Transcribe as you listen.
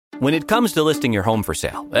When it comes to listing your home for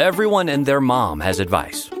sale, everyone and their mom has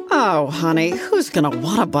advice. Oh, honey, who's gonna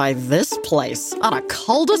want to buy this place? On a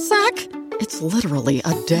cul-de-sac? It's literally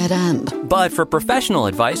a dead end. But for professional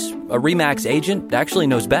advice, a RE/MAX agent actually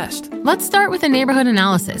knows best. Let's start with a neighborhood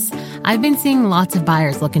analysis. I've been seeing lots of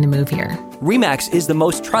buyers looking to move here. RE/MAX is the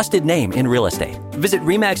most trusted name in real estate. Visit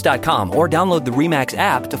RE/MAX.com or download the RE/MAX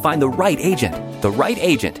app to find the right agent. The right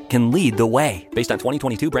agent can lead the way. Based on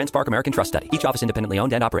 2022 BrandSpark American Trust Study. Each office independently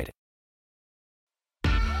owned and operated.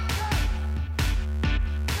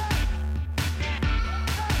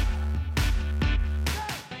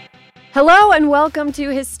 Hello and welcome to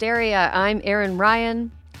Hysteria. I'm Erin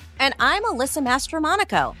Ryan. And I'm Alyssa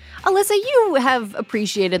Mastromonaco. Alyssa, you have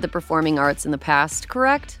appreciated the performing arts in the past,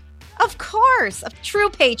 correct? Of course, a true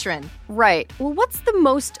patron. Right. Well, what's the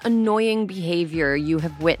most annoying behavior you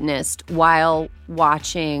have witnessed while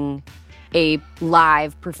watching a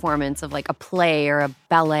live performance of like a play or a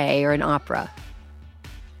ballet or an opera?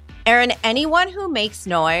 Erin, anyone who makes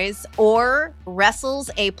noise or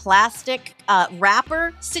wrestles a plastic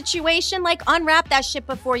wrapper situation, like unwrap that shit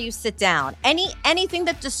before you sit down. Anything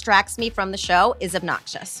that distracts me from the show is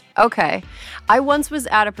obnoxious. Okay. I once was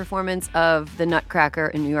at a performance of The Nutcracker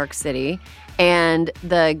in New York City, and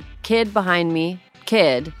the kid behind me,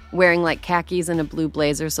 wearing like khakis and a blue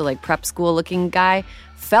blazer, so like prep school looking guy,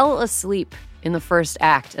 fell asleep in the first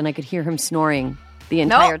act, and I could hear him snoring the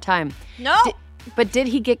entire time. No. But did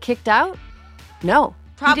he get kicked out? No.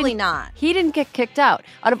 Probably not. He didn't get kicked out.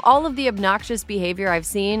 Out of all of the obnoxious behavior I've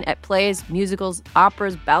seen at plays, musicals,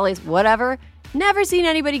 operas, ballets, whatever, never seen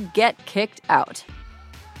anybody get kicked out.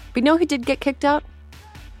 But you know who did get kicked out?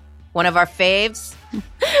 One of our faves.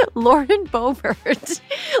 Lauren Boebert.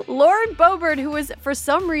 Lauren Boebert, who was, for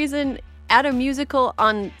some reason, at a musical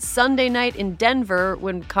on Sunday night in Denver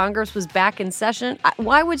when Congress was back in session.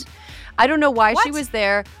 I don't know why she was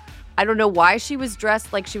there. I don't know why she was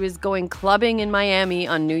dressed like she was going clubbing in Miami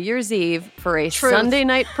on New Year's Eve for a Sunday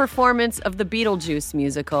night performance of the Beetlejuice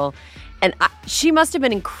musical. And she must have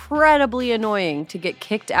been incredibly annoying to get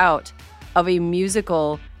kicked out of a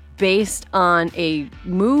musical based on a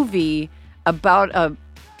movie about a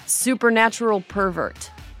supernatural pervert.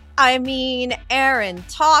 I mean, Erin,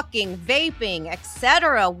 talking, vaping,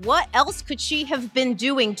 etc. What else could she have been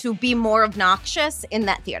doing to be more obnoxious in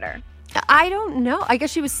that theater? I don't know. I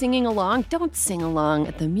guess she was singing along. Don't sing along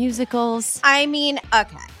at the musicals. I mean,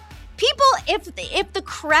 okay. People, if the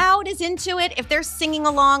crowd is into it, if they're singing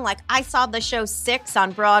along, like I saw the show 6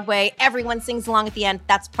 on Broadway, everyone sings along at the end,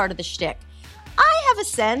 that's part of the shtick. I have a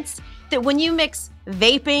sense that when you mix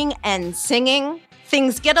vaping and singing,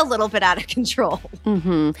 things get a little bit out of control.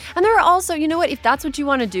 Mm-hmm. And there are also, you know what, if that's what you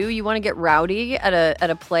want to do, you want to get rowdy at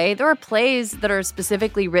a play, there are plays that are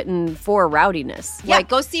specifically written for rowdiness. Yeah, like,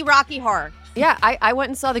 go see Rocky Horror. Yeah, I went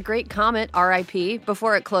and saw The Great Comet, R.I.P.,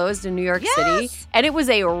 before it closed in New York City. And it was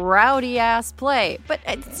a rowdy-ass play. But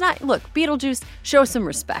it's not, look, Beetlejuice, show some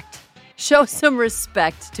respect. Show some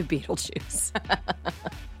respect to Beetlejuice.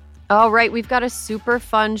 All right, we've got a super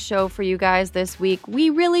fun show for you guys this week. We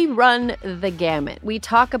really run the gamut. We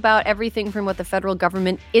talk about everything from what the federal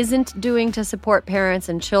government isn't doing to support parents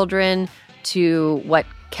and children, to what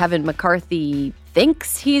Kevin McCarthy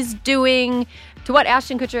thinks he's doing, to what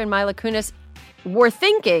Ashton Kutcher and Mila Kunis were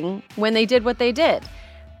thinking when they did what they did.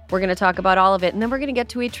 We're going to talk about all of it, and then we're going to get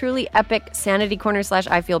to a truly epic Sanity Corner /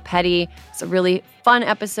 I Feel Petty. It's a really fun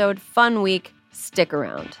episode, fun week. Stick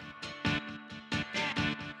around.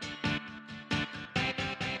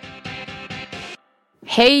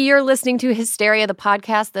 Hey, you're listening to Hysteria, the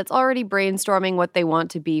podcast that's already brainstorming what they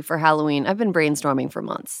want to be for Halloween. I've been brainstorming for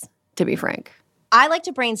months, to be frank. I like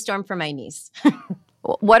to brainstorm for my niece.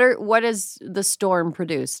 What has the Storm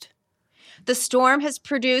produced? The Storm has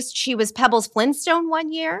produced, she was Pebbles Flintstone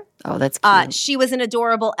one year. Oh, that's cute. She was an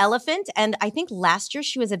adorable elephant, and I think last year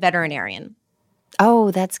she was a veterinarian.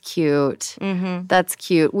 Oh, that's cute. Mm-hmm. That's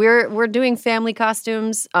cute. We're doing family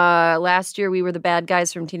costumes. Last year we were the bad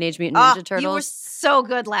guys from Teenage Mutant Ninja Turtles. You were so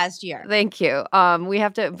good last year. Thank you. We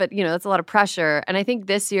have to, but that's a lot of pressure. And I think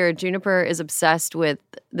this year Juniper is obsessed with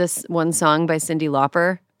this one song by Cyndi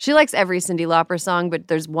Lauper. She likes every Cyndi Lauper song, but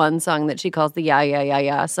there's one song that she calls the Yeah, Yeah, Yeah,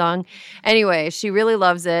 Yeah song. Anyway, she really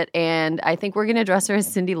loves it, and I think we're going to dress her as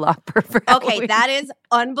Cyndi Lauper for Halloween. Okay, that is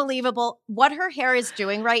unbelievable. What her hair is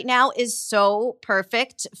doing right now is so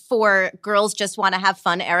perfect for girls just want to have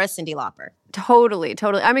fun era Cyndi Lauper. Totally.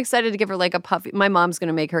 I'm excited to give her like a puffy. My mom's going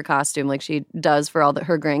to make her costume like she does for all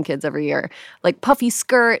her grandkids every year. Like puffy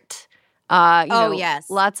skirt. Yes.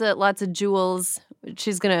 Lots of jewels.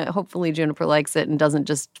 She's going to, hopefully Juniper likes it and doesn't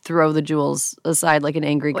just throw the jewels aside like an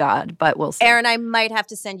angry god, but we'll see. Aaron, I might have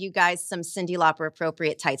to send you guys some Cyndi Lauper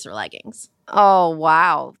appropriate tights or leggings. Oh,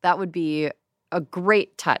 wow. That would be a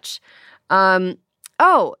great touch.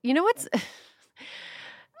 Oh, you know what's...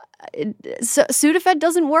 Sudafed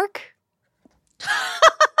doesn't work?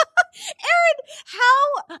 Aaron,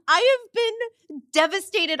 how I have been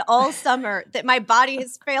devastated all summer that my body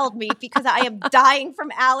has failed me because I am dying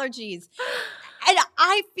from allergies. And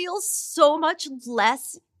I feel so much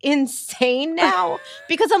less insane now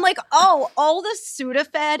because I'm like, oh, all the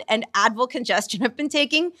Sudafed and Advil congestion I've been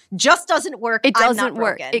taking just doesn't work. It doesn't I'm not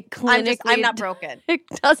work. broken. It clinically I'm not broken. It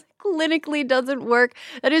clinically doesn't work.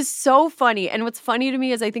 That is so funny. And what's funny to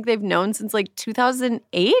me is I think they've known since like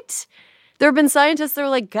 2008. There have been scientists that are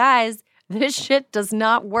like, guys, this shit does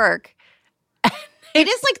not work. It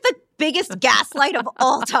is like the biggest gaslight of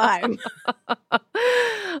all time.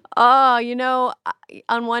 Oh, you know,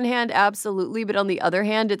 on one hand, absolutely. But on the other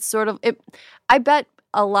hand, it's sort of, I bet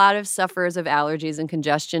a lot of sufferers of allergies and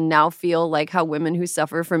congestion now feel like how women who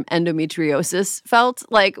suffer from endometriosis felt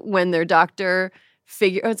like when their doctor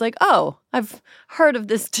it's like, oh, I've heard of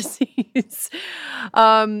this disease.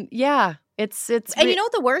 Yeah, it's. And you know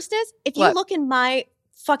what the worst is? If you look in my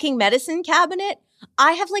fucking medicine cabinet,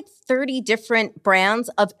 I have like 30 different brands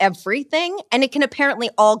of everything, and it can apparently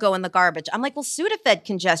all go in the garbage. I'm like, well, Sudafed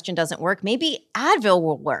congestion doesn't work. Maybe Advil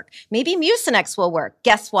will work. Maybe Mucinex will work.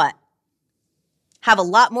 Guess what? Have a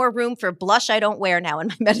lot more room for blush I don't wear now in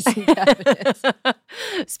my medicine cabinet.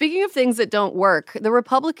 Speaking of things that don't work, the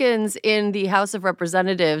Republicans in the House of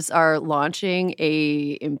Representatives are launching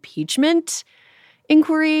a impeachment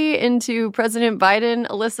inquiry into President Biden.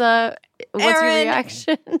 Alyssa, what's your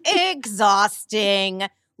reaction? Exhausting.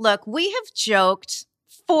 Look, we have joked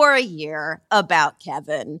for a year about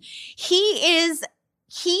Kevin. He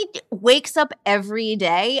wakes up every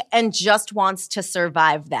day and just wants to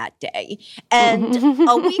survive that day. And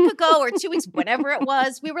a week ago or 2 weeks, whenever it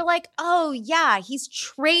was, we were like, oh, yeah, he's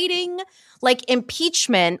trading like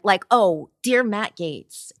impeachment. Like, oh, dear Matt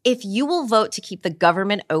Gaetz, if you will vote to keep the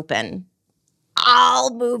government open,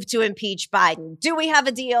 I'll move to impeach Biden. Do we have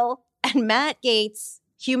a deal? And Matt Gaetz,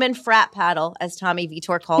 human frat paddle, as Tommy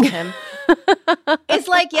Vitor called him, is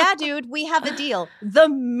like, yeah, dude, we have a deal. The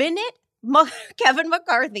minute Kevin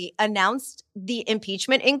McCarthy announced the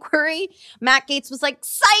impeachment inquiry, Matt Gaetz was like,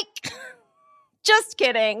 psych! Just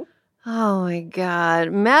kidding. Oh, my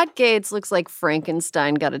God. Matt Gaetz looks like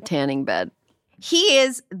Frankenstein got a tanning bed. He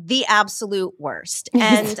is the absolute worst.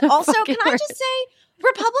 And also, can I just say,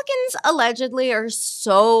 Republicans allegedly are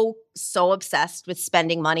so obsessed with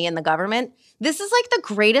spending money in the government. This is like the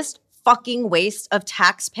greatest fucking waste of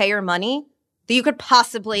taxpayer money that you could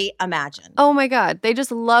possibly imagine. Oh my God. They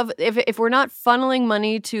just love, if we're not funneling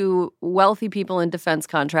money to wealthy people and defense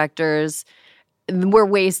contractors, we're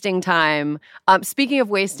wasting time. Speaking of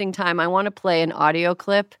wasting time, I want to play an audio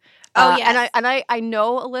clip. Oh, yes. And I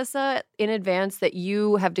know, Alyssa, in advance that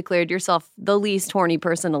you have declared yourself the least horny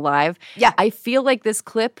person alive. Yeah. I feel like this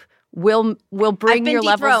clip will bring your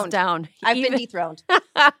levels down. I've been dethroned.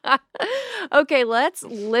 Okay, let's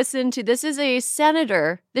listen to, this is a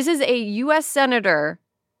U.S. senator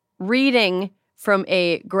reading from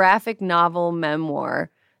a graphic novel memoir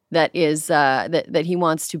that is that he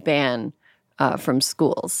wants to ban from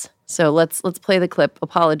schools. So let's play the clip.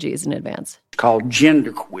 Apologies in advance. Called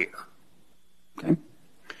Genderqueer. Okay?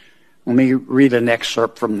 Let me read an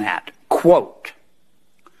excerpt from that. Quote,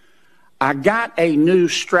 I got a new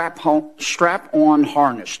strap-on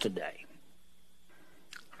harness today.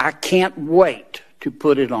 I can't wait to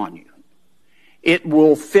put it on you. It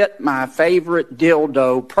will fit my favorite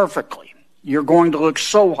dildo perfectly. You're going to look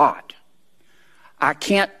so hot. I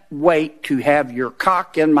can't wait to have your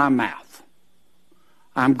cock in my mouth.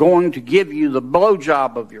 I'm going to give you the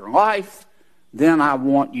blowjob of your life. Then I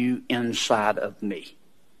want you inside of me.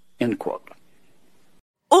 End quote.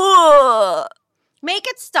 Ugh. Make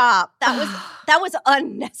it stop. That was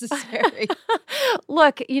unnecessary.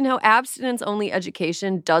 Look, abstinence-only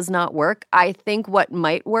education does not work. I think what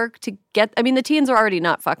might work to get, the teens are already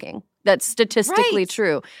not fucking. That's statistically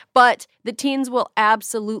true. But the teens will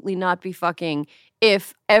absolutely not be fucking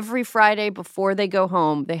if every Friday before they go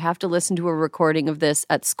home, they have to listen to a recording of this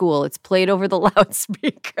at school. It's played over the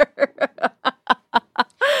loudspeaker.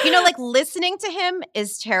 Listening to him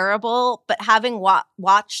is terrible, but having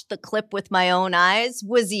watched the clip with my own eyes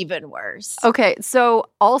was even worse. Okay, so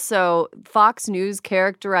also Fox News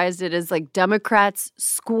characterized it as like Democrats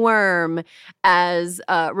squirm as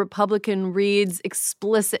Republican reads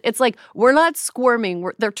explicit. It's like, we're not squirming.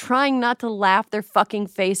 They're trying not to laugh their fucking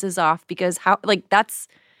faces off because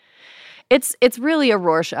It's really a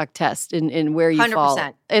Rorschach test in where you 100%.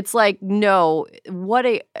 Fall. It's like, no,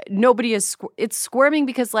 nobody is, it's squirming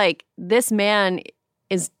because like this man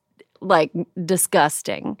is like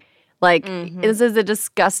disgusting. Like this is a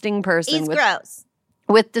disgusting person. He's gross.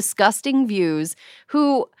 With disgusting views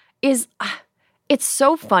who is, it's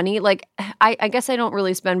so funny. Like I guess I don't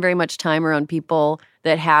really spend very much time around people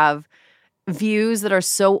that have views that are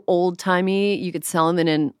so old-timey, you could sell them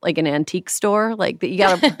in like an antique store. Like that, you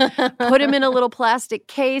gotta put them in a little plastic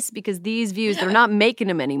case because these views, they're not making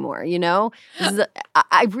them anymore. You know,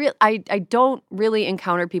 I don't really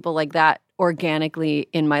encounter people like that organically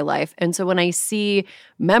in my life, and so when I see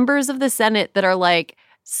members of the Senate that are like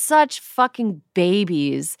such fucking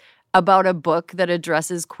babies about a book that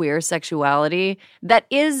addresses queer sexuality, that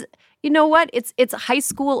is. You know what? It's high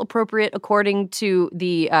school appropriate according to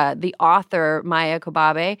the author Maya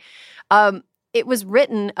Kobabe. It was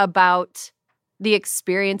written about the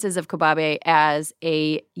experiences of Kobabe as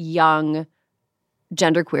a young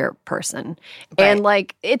genderqueer person, and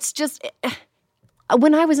like it's just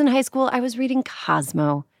when I was in high school, I was reading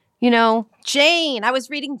Cosmo. You know, Jane. I was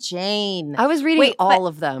reading Jane. I was reading all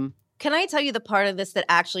of them. Can I tell you the part of this that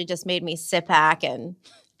actually just made me sit back and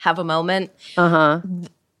have a moment?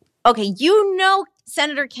 Okay, you know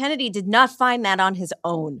Senator Kennedy did not find that on his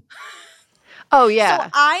own. Oh, yeah. So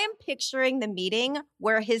I am picturing the meeting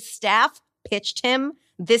where his staff pitched him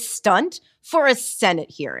this stunt for a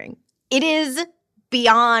Senate hearing. It is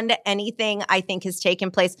beyond anything I think has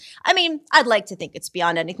taken place. I mean, I'd like to think it's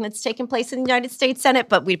beyond anything that's taken place in the United States Senate,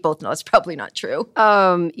 but we both know it's probably not true.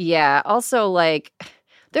 Yeah. Also, like,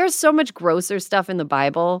 there's so much grosser stuff in the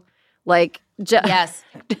Bible. Like, yes.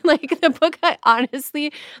 Like the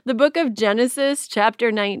book of Genesis,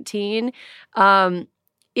 chapter 19,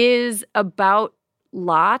 is about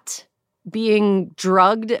Lot being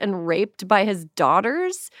drugged and raped by his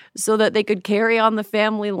daughters so that they could carry on the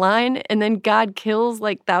family line. And then God kills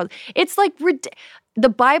like thousands. It's like the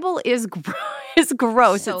Bible is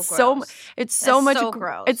gross. It's so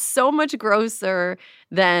much grosser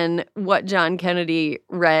than what John Kennedy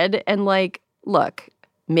read. And like, look.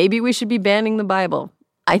 Maybe we should be banning the Bible.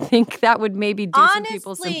 I think that would maybe do some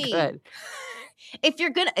people some good. If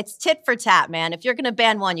you're gonna, it's tit for tat, man. If you're gonna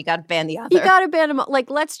ban one, you got to ban the other. You got to ban them. Like,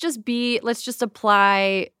 let's just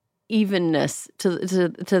apply evenness to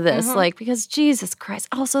this. Like, because Jesus Christ.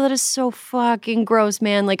 Also, that is so fucking gross,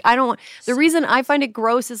 man. Like, the reason I find it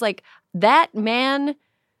gross is like that man.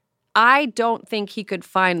 I don't think he could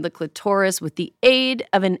find the clitoris with the aid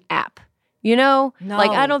of an app. You know, no. Like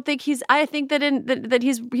I don't think I think that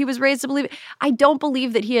he was raised to believe it. I don't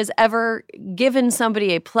believe that he has ever given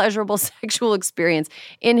somebody a pleasurable sexual experience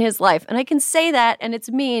in his life. And I can say that, and it's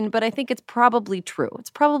mean, but I think it's probably true. It's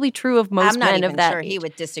probably true of most men of that. I'm not even sure he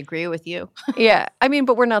would disagree with you. Yeah, I mean,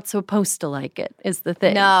 but we're not supposed to like it. Is the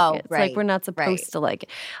thing? No, it's like we're not supposed to like it.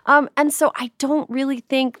 And so I don't really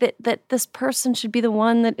think that this person should be the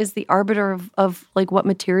one that is the arbiter of like what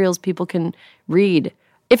materials people can read.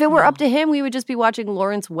 If it were up to him, we would just be watching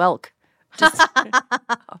Lawrence Welk just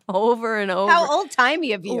over and over. How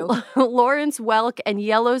old-timey of you. Lawrence Welk and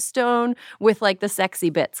Yellowstone with like the sexy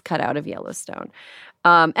bits cut out of Yellowstone.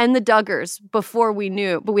 And the Duggars before we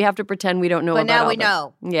knew, but we have to pretend we don't know about But now all we this.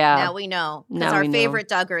 know. Yeah. Now we know. Because our favorite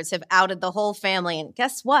Duggars have outed the whole family. And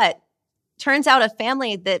guess what? Turns out a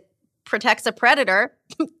family that protects a predator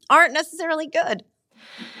aren't necessarily good.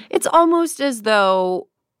 It's almost as though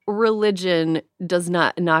religion does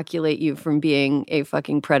not inoculate you from being a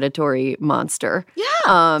fucking predatory monster.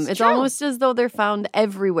 Yeah, it's almost as though they're found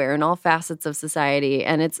everywhere in all facets of society,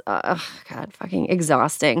 and it's God, fucking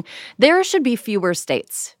exhausting. There should be fewer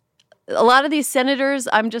states. A lot of these senators,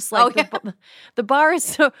 I'm just like, the bar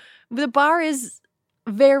is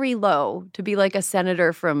very low to be like a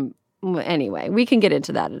senator from. Anyway, we can get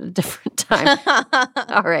into that at a different time.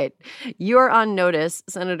 All right. You're on notice,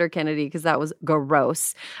 Senator Kennedy, because that was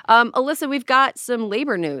gross. Alyssa, we've got some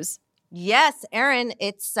labor news. Yes, Erin,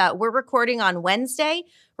 it's we're recording on Wednesday.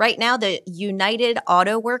 Right now, the United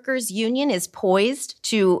Auto Workers Union is poised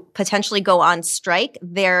to potentially go on strike.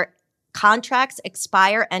 Their contracts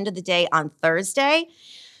expire end of the day on Thursday.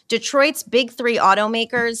 Detroit's big three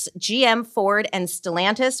automakers, GM, Ford, and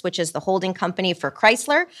Stellantis, which is the holding company for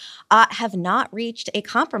Chrysler, have not reached a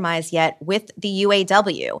compromise yet with the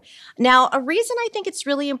UAW. Now, a reason I think it's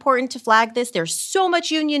really important to flag this, there's so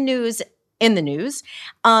much union news in the news.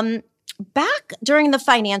 Back during the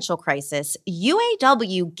financial crisis,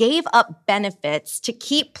 UAW gave up benefits to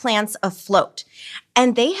keep plants afloat,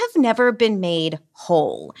 and they have never been made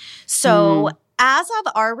whole. So as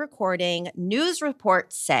of our recording, news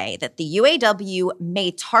reports say that the UAW may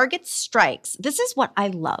target strikes. This is what I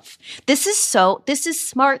love. This is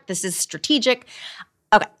smart. This is strategic.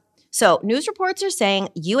 Okay. So news reports are saying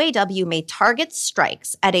UAW may target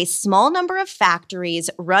strikes at a small number of factories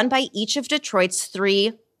run by each of Detroit's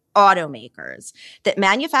 3 automakers that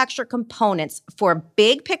manufacture components for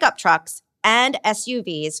big pickup trucks and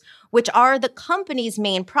SUVs, which are the company's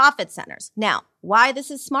main profit centers. Now, why this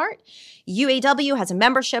is smart? UAW has a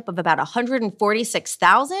membership of about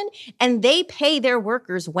 146,000, and they pay their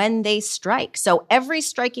workers when they strike. So every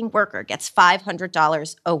striking worker gets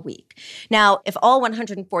 $500 a week. Now, if all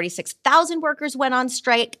 146,000 workers went on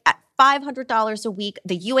strike at $500 a week,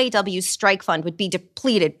 the UAW strike fund would be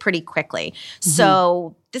depleted pretty quickly.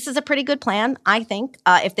 So this is a pretty good plan, I think,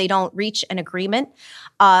 if they don't reach an agreement.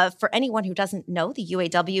 For anyone who doesn't know, the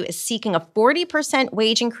UAW is seeking a 40%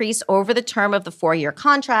 wage increase over the term of the 4-year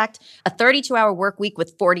contract, a 32-hour work week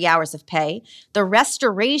with 40 hours of pay, the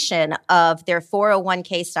restoration of their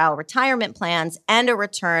 401k-style retirement plans, and a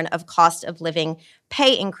return of cost of living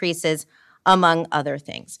pay increases, among other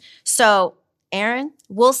things. So, Aaron,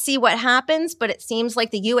 we'll see what happens, but it seems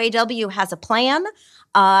like the UAW has a plan.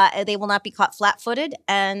 They will not be caught flat-footed,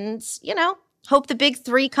 and, hope the big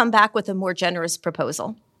 3 come back with a more generous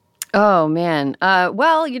proposal. Oh, man.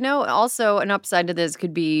 Also an upside to this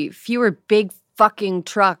could be fewer big fucking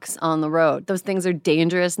trucks on the road. Those things are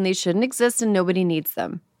dangerous, and they shouldn't exist, and nobody needs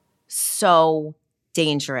them. So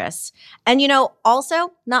dangerous. And,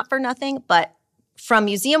 also, not for nothing, but from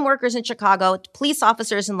museum workers in Chicago to police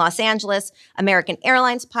officers in Los Angeles, American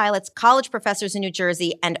Airlines pilots, college professors in New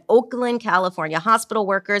Jersey, and Oakland, California hospital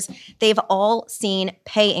workers, they've all seen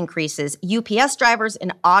pay increases. UPS drivers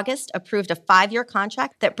in August approved a 5-year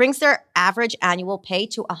contract that brings their average annual pay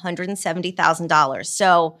to $170,000.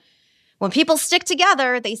 So when people stick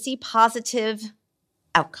together, they see positive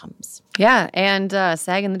outcomes. Yeah, and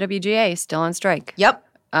SAG and the WGA still on strike. Yep,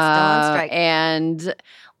 still on strike. And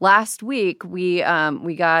last week, we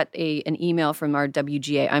got an email from our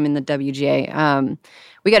WGA. I'm in the WGA.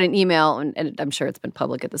 We got an email, and I'm sure it's been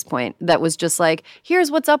public at this point, that was just like, here's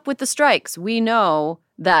what's up with the strikes. We know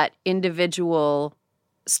that individual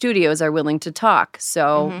studios are willing to talk,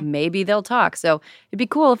 so maybe they'll talk. So it'd be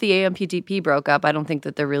cool if the AMPTP broke up. I don't think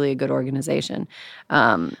that they're really a good organization.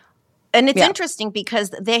 And it's interesting because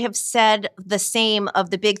they have said the same of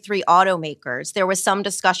the big 3 automakers. There was some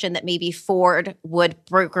discussion that maybe Ford would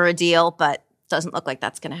broker a deal, but doesn't look like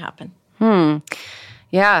that's going to happen.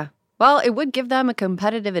 Yeah. Well, it would give them a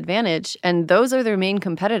competitive advantage, and those are their main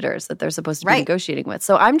competitors that they're supposed to be negotiating with.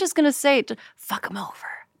 So I'm just going to say, fuck them over.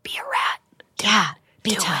 Be a rat.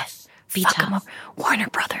 Be tough. Be Fuck tough. 'em over. Warner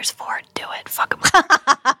Brothers, Ford, do it. Fuck them over.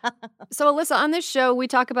 So, Alyssa, on this show, we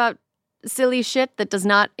talk about silly shit that does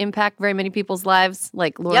not impact very many people's lives,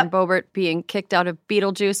 like Lauren Boebert being kicked out of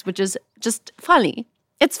Beetlejuice, which is just funny.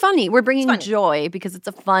 It's funny. We're bringing joy because it's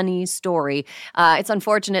a funny story. It's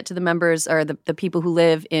unfortunate to the members or the people who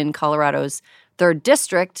live in Colorado's 3rd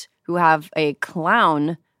District who have a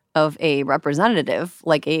clown of a representative,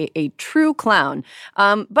 like a true clown.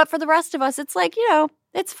 But for the rest of us, it's like,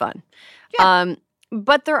 it's fun. Yeah.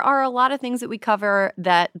 But there are a lot of things that we cover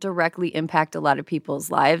that directly impact a lot of people's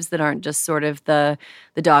lives that aren't just sort of the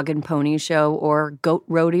dog and pony show or goat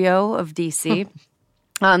rodeo of DC.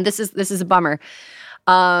 This is a bummer.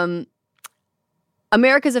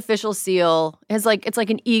 America's official seal is it's like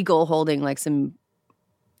an eagle holding some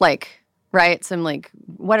what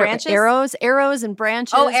branches? Are arrows and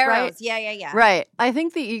branches? Oh, arrows. Right? Yeah. Right. I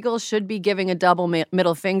think the eagle should be giving a double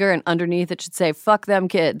middle finger, and underneath it should say "fuck them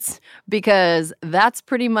kids," because that's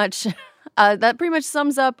pretty much that pretty much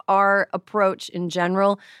sums up our approach in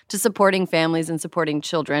general to supporting families and supporting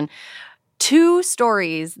children. 2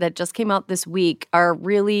 stories that just came out this week are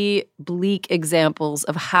really bleak examples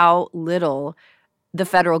of how little the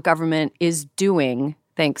federal government is doing,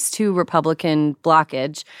 thanks to Republican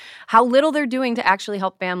blockage, how little they're doing to actually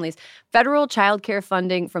help families. Federal child care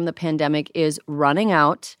funding from the pandemic is running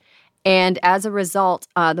out. And as a result,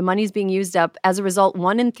 the money's being used up. As a result,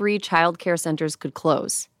 1 in 3 child care centers could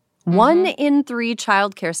close. 1 in 3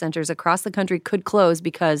 child care centers across the country could close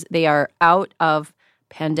because they are out of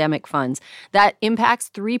pandemic funds. That impacts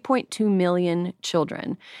 3.2 million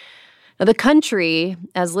children. Now, the country,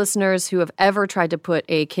 as listeners who have ever tried to put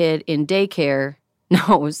a kid in daycare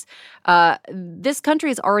knows, this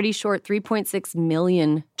country is already short 3.6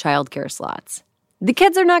 million childcare slots. The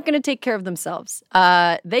kids are not going to take care of themselves.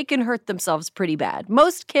 They can hurt themselves pretty bad.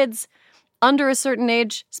 Most kids under a certain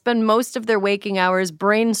age spend most of their waking hours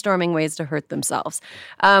brainstorming ways to hurt themselves.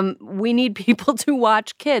 We need people to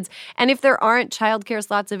watch kids. And if there aren't childcare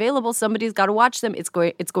slots available, somebody's got to watch them. It's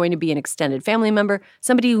going to be an extended family member,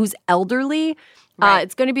 somebody who's elderly. Right.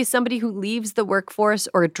 It's going to be somebody who leaves the workforce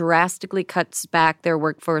or drastically cuts back their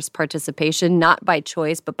workforce participation, not by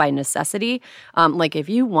choice, but by necessity. Like if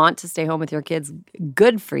you want to stay home with your kids,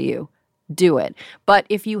 good for you. Do it. But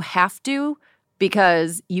if you have to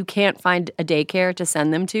because you can't find a daycare to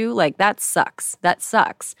send them to, like that sucks. That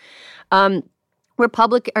sucks.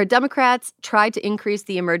 Democrats tried to increase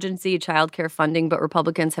the emergency child care funding, but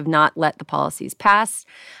Republicans have not let the policies pass.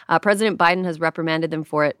 President Biden has reprimanded them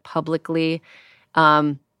for it publicly.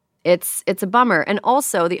 It's a bummer. And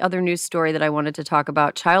also the other news story that I wanted to talk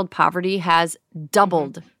about, child poverty has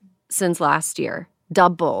doubled since last year.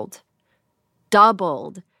 Doubled.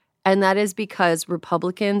 And that is because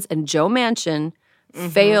Republicans and Joe Manchin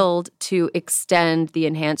failed to extend the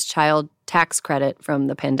enhanced child tax credit from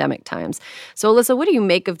the pandemic times. So, Alyssa, what do you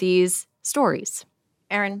make of these stories?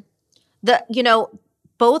 Erin,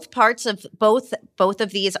 both parts of both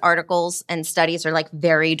of these articles and studies are like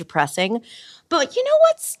very depressing. But you know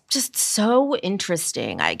what's just so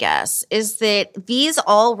interesting, I guess, is that these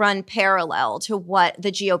all run parallel to what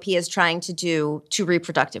the GOP is trying to do to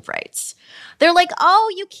reproductive rights. They're like,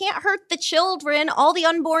 oh, you can't hurt the children, all the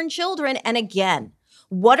unborn children. And again,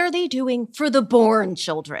 what are they doing for the born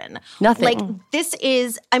children? Nothing. Like this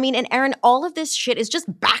is, and Erin, all of this shit is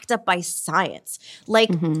just backed up by science.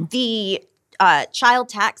 Like the child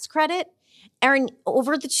tax credit, Erin,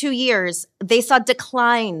 over the 2 years, they saw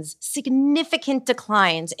significant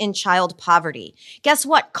declines in child poverty. Guess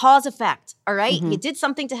what? Cause effect, all right? You did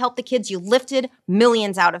something to help the kids. You lifted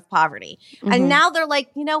millions out of poverty. And now they're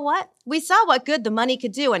like, you know what? We saw what good the money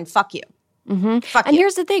could do, and fuck you. Fuck and you.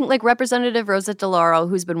 here's the thing, like Representative Rosa DeLauro,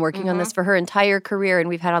 who's been working on this for her entire career, and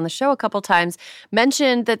we've had on the show a couple times,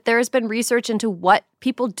 mentioned that there's been research into what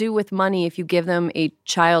people do with money if you give them a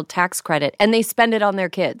child tax credit, and they spend it on their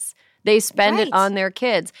kids. They spend it on their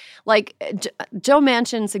kids. Like Joe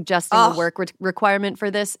Manchin suggesting a work requirement for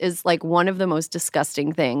this is like one of the most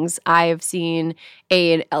disgusting things I've seen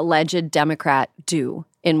an alleged Democrat do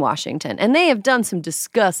in Washington. And they have done some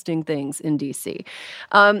disgusting things in D.C.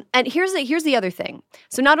 And here's the other thing.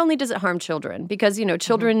 So not only does it harm children, because,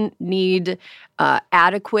 children need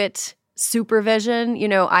adequate supervision.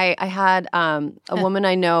 I had a woman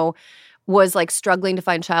I know was like struggling to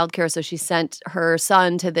find childcare, so she sent her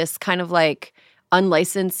son to this kind of like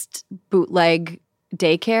unlicensed bootleg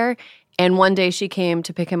daycare. And one day she came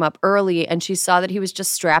to pick him up early, and she saw that he was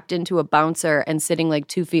just strapped into a bouncer and sitting like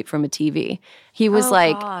 2 feet from a TV. He was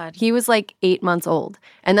he was like 8 months old,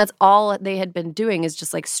 and that's all they had been doing is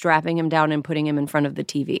just like strapping him down and putting him in front of the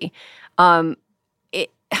TV.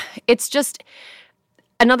 It's just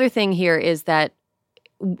another thing here is that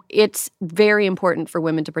it's very important for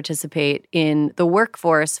women to participate in the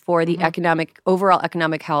workforce for the overall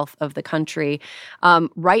economic health of the country.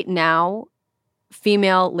 Right now,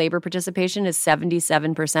 female labor participation is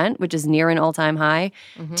 77%, which is near an all-time high.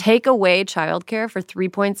 Take away childcare for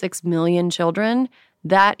 3.6 million children.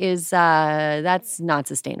 That's not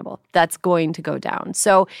sustainable. That's going to go down.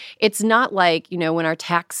 So it's not like, when our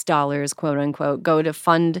tax dollars, quote unquote, go to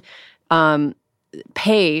fund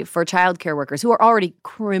pay for childcare workers who are already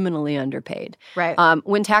criminally underpaid. Right.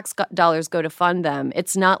 When tax dollars go to fund them,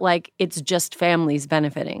 it's not like it's just families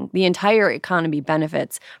benefiting. The entire economy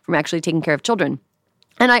benefits from actually taking care of children.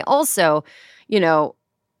 And I also,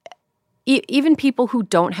 even people who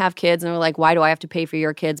don't have kids and are like, why do I have to pay for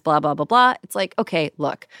your kids, blah, blah, blah, blah. It's like, okay,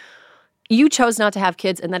 look, you chose not to have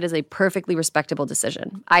kids, and that is a perfectly respectable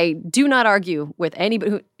decision. I do not argue with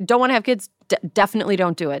anybody who don't want to have kids. Definitely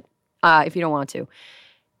don't do it. If you don't want to.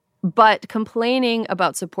 But complaining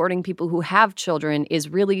about supporting people who have children is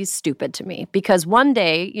really stupid to me, because one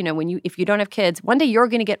day, if you don't have kids, one day you're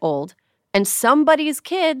going to get old, and somebody's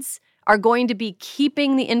kids are going to be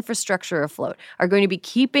keeping the infrastructure afloat, are going to be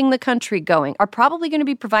keeping the country going, are probably going to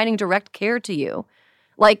be providing direct care to you.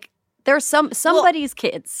 Like, there's somebody's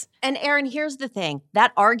kids. And Erin, here's the thing.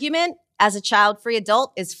 That argument as a child-free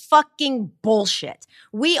adult is fucking bullshit.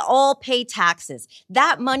 We all pay taxes.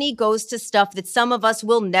 That money goes to stuff that some of us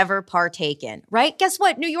will never partake in, right? Guess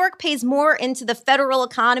what? New York pays more into the federal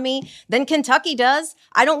economy than Kentucky does.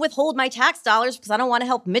 I don't withhold my tax dollars because I don't want to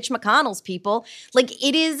help Mitch McConnell's people. Like,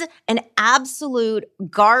 it is an absolute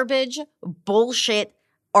garbage bullshit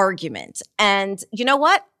argument. And you know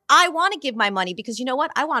what? I want to give my money because you know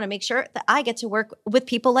what? I want to make sure that I get to work with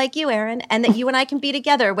people like you, Aaron, and that you and I can be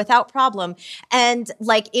together without problem. And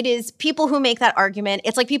like it is people who make that argument.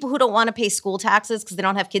 It's like people who don't want to pay school taxes because they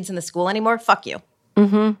don't have kids in the school anymore. Fuck you.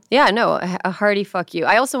 Mm-hmm. Yeah, no, a hearty fuck you.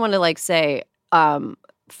 I also want to like say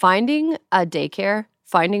finding a daycare,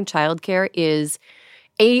 finding childcare is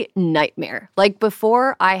a nightmare. Like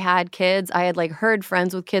before I had kids, I had like heard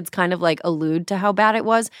friends with kids kind of like allude to how bad it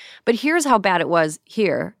was. But here's how bad it was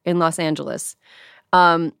here in Los Angeles.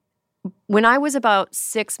 When I was about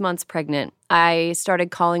 6 months pregnant, I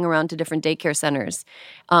started calling around to different daycare centers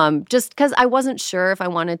just because I wasn't sure if I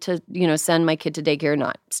wanted to, send my kid to daycare or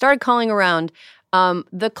not. Started calling around.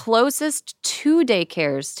 The closest 2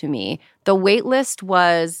 daycares to me, the wait list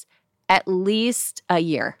was at least a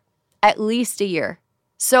year. At least a year.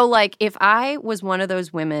 So, like, if I was one of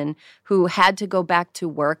those women who had to go back to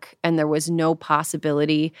work and there was no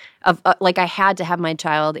possibility of, I had to have my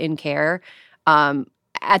child in care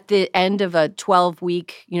at the end of a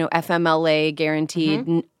 12-week, FMLA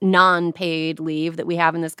guaranteed non-paid leave that we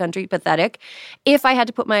have in this country, pathetic. If I had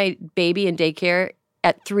to put my baby in daycare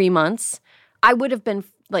at 3 months, I would have been,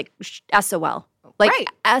 like, SOL. Like, right.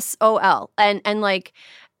 SOL. And like...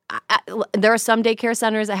 there are some daycare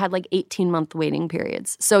centers that had like 18-month waiting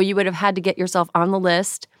periods. So you would have had to get yourself on the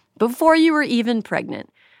list before you were even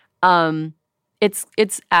pregnant.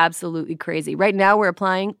 It's absolutely crazy. Right now we're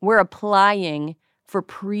applying for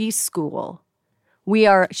preschool.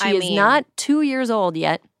 She is not 2 years old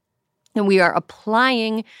yet, and we are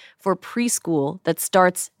applying for preschool that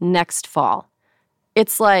starts next fall.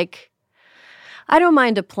 It's like, I don't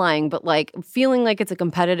mind applying, but like feeling like it's a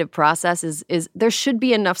competitive process is there should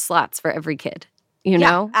be enough slots for every kid, you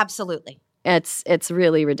know? Absolutely. It's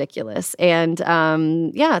really ridiculous. And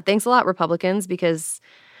thanks a lot, Republicans, because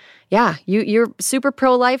you're super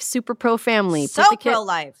pro-life, super pro-family. So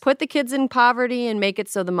pro-life. Put the kids in poverty and make it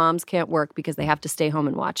so the moms can't work because they have to stay home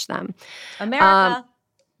and watch them.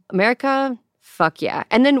 America, fuck yeah.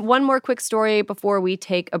 And then one more quick story before we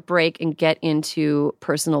take a break and get into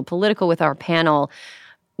personal political with our panel.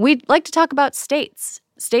 We'd like to talk about states.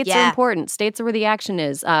 States are important. States are where the action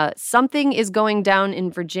is. Something is going down in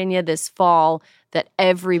Virginia this fall that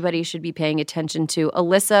everybody should be paying attention to.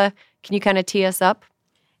 Alyssa, can you kind of tee us up?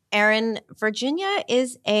 Aaron, Virginia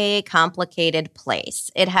is a complicated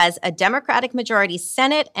place. It has a Democratic majority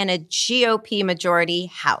Senate and a GOP majority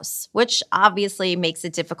House, which obviously makes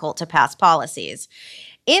it difficult to pass policies.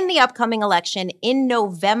 In the upcoming election in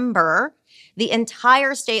November, the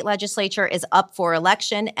entire state legislature is up for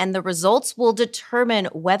election, and the results will determine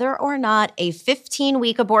whether or not a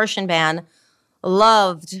 15-week abortion ban,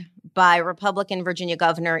 loved by Republican Virginia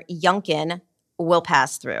Governor Youngkin, will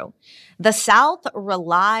pass through. The South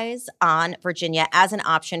relies on Virginia as an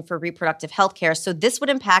option for reproductive health care, so this would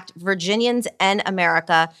impact Virginians and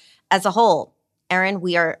America as a whole. Aaron,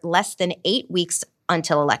 we are less than 8 weeks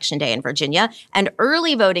until Election Day in Virginia, and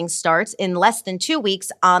early voting starts in less than 2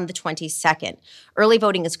 weeks on the 22nd. Early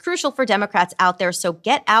voting is crucial for Democrats out there, so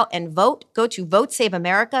get out and vote. Go to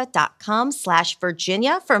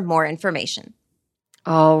votesaveamerica.com/Virginia for more information.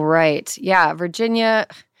 All right. Yeah, Virginia...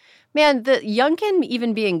 Man, the Youngkin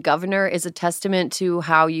even being governor is a testament to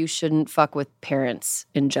how you shouldn't fuck with parents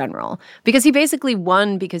in general. Because he basically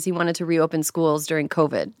won because he wanted to reopen schools during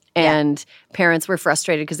COVID. And parents were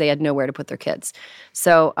frustrated because they had nowhere to put their kids.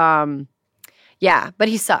 So, but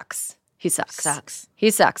he sucks. He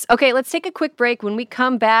sucks. Okay, let's take a quick break. When we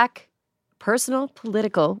come back, personal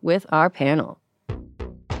political with our panel.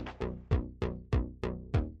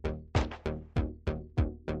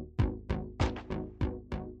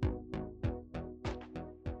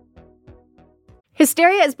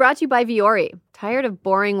 Hysteria is brought to you by Viore. Tired of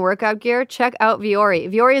boring workout gear? Check out Viore.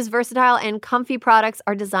 Viore's versatile and comfy products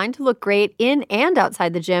are designed to look great in and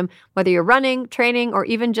outside the gym, whether you're running, training, or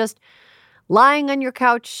even just lying on your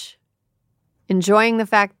couch, enjoying the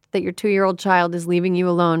fact that your 2-year-old child is leaving you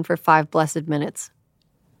alone for 5 blessed minutes.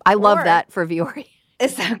 I love that for Viore.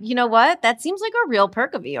 You know what? That seems like a real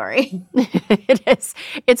perk of Viore. It is.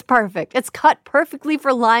 It's perfect. It's cut perfectly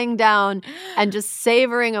for lying down and just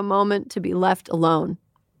savoring a moment to be left alone.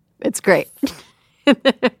 It's great.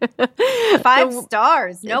 5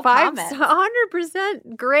 stars. No comments.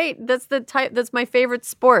 100% great. That's the type. That's my favorite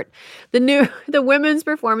sport. The women's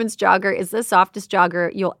performance jogger is the softest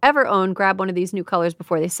jogger you'll ever own. Grab one of these new colors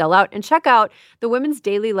before they sell out, and check out the women's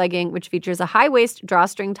daily legging, which features a high waist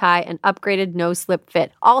drawstring tie and upgraded no slip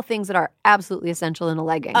fit. All things that are absolutely essential in a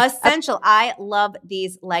legging. Essential. I love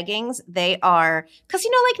these leggings. They are because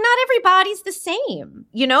not everybody's the same.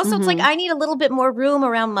 So it's like I need a little bit more room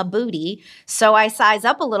around my booty, so I size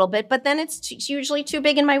up a little bit, but then it's usually too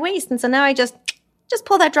big in my waist. And so now I just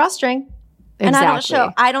pull that drawstring. And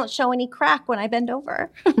I don't show any crack when I bend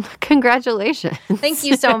over. Congratulations. Thank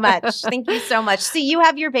you so much. Thank you so much. See, you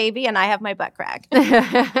have your baby and I have my butt crack.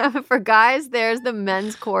 For guys, there's the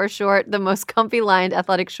men's core short, the most comfy lined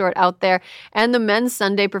athletic short out there, and the men's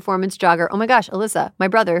Sunday performance jogger. Oh my gosh, Alyssa, my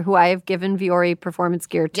brother, who I have given Viore performance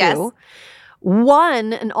gear to, Yes.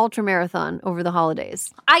 won an ultra marathon over the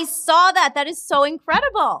holidays. I saw that. That is so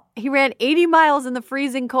incredible. He ran 80 miles in the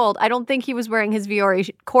freezing cold. I don't think he was wearing his Viore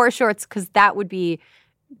core shorts because that would be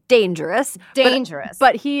dangerous.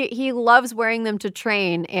 But he loves wearing them to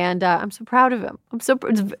train, and I'm so proud of him.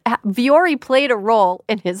 Viore played a role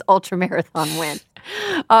in his ultramarathon win.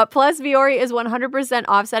 Plus, Viore is 100%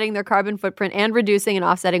 offsetting their carbon footprint and reducing and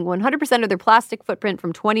offsetting 100% of their plastic footprint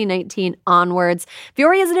from 2019 onwards.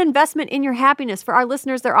 Viore is an investment in your happiness. For our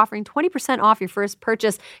listeners, they're offering 20% off your first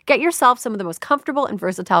purchase. Get yourself some of the most comfortable and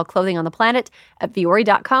versatile clothing on the planet at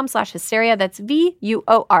Viore.com/hysteria. That's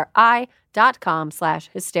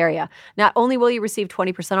VUORI.com/hysteria. Not only will you receive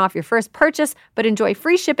 20% off your first purchase, but enjoy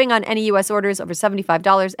free shipping on any U.S. orders over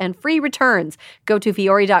 $75 and free returns. Go to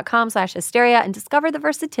Viore.com/hysteria and discover the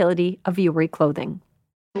versatility of Viore clothing.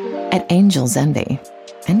 At Angel's Envy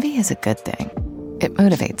is a good thing. It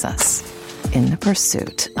motivates us in the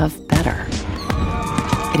pursuit of better.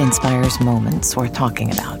 It inspires moments worth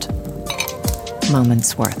talking about,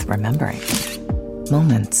 moments worth remembering,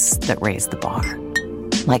 moments that raise the bar.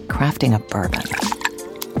 Like crafting a bourbon.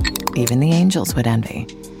 Even the angels would envy.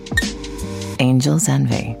 Angel's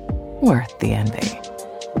Envy. Worth the envy.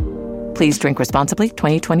 Please drink responsibly.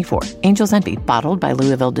 2024. Angel's Envy. Bottled by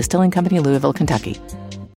Louisville Distilling Company, Louisville, Kentucky.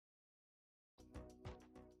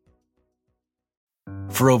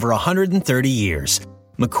 For over 130 years,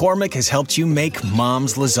 McCormick has helped you make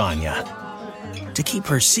Mom's lasagna. To keep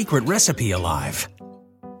her secret recipe alive.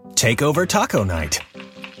 Take over taco night.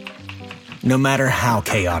 No matter how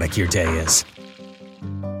chaotic your day is.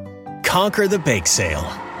 Conquer the bake sale,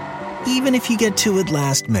 even if you get to it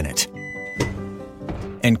last minute.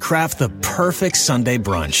 And craft the perfect Sunday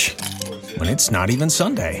brunch when it's not even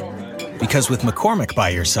Sunday. Because with McCormick by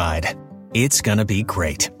your side, it's gonna be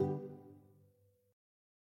great.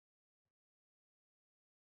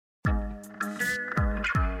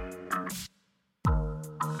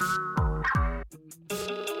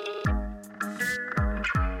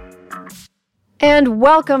 And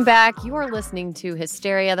welcome back. You're listening to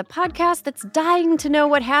Hysteria, the podcast that's dying to know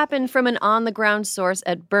what happened from an on-the-ground source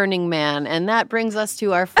at Burning Man. And that brings us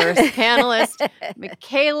to our first panelist,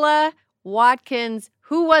 Michaela Watkins.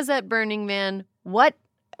 Who was at Burning Man? Why?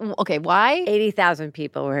 80,000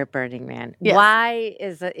 people were at Burning Man. Yes. Why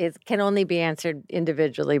can only be answered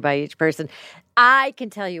individually by each person. I can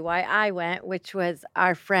tell you why I went, which was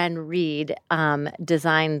our friend Reed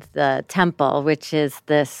designed the temple, which is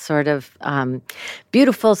this sort of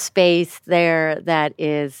beautiful space there that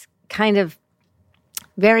is kind of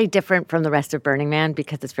very different from the rest of Burning Man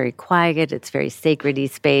because it's very quiet. It's very sacred-y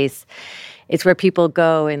space. It's where people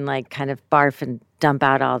go and like kind of barf and dump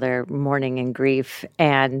out all their mourning and grief.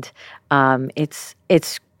 And it's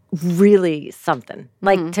really something.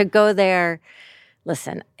 Like to go there,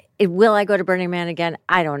 listen, will I go to Burning Man again?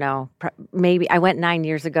 I don't know. Maybe. I went 9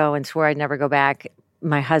 years ago and swore I'd never go back.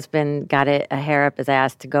 My husband got a hair up his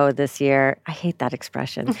ass to go this year. I hate that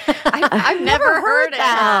expression. I've never heard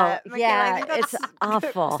that. Oh, yeah, it's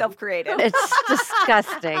awful. Self-created. It's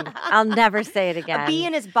disgusting. I'll never say it again. A bee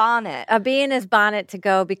in his bonnet. A bee in his bonnet to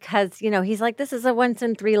go because, he's like, this is a once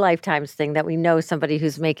in 3 lifetimes thing that we know somebody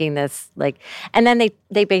who's making this, and then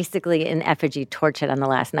they basically in effigy torch it on the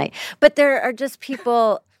last night. But there are just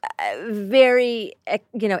people very,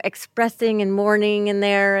 expressing and mourning in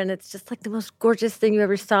there, and it's just like the most gorgeous thing you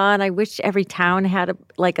ever saw. And I wish every town had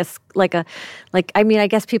I guess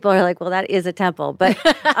people are like, well, that is a temple, but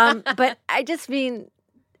but I just mean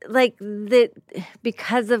that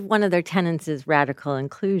because of one of their tenets is radical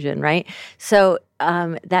inclusion, right? So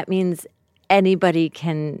that means anybody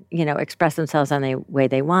can, express themselves on the way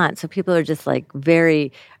they want. So people are just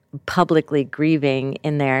very publicly grieving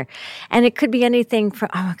in there. And it could be anything from,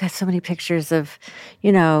 oh my God, so many pictures of,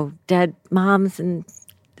 dead moms and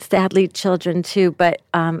sadly children too, but,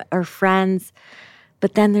 or friends.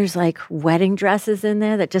 But then there's wedding dresses in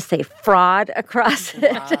there that just say fraud across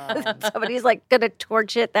it. Wow. Somebody's going to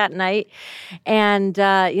torch it that night. And,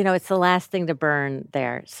 it's the last thing to burn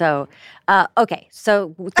there. So, okay.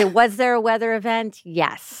 So was there a weather event?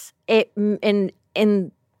 Yes. It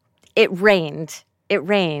rained. It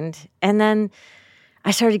rained, and then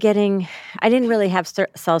I didn't really have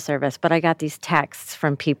cell service, but I got these texts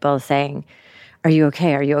from people saying, are you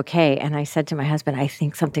okay? Are you okay? And I said to my husband, I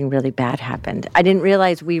think something really bad happened. I didn't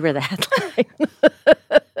realize we were the headline.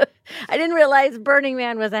 I didn't realize Burning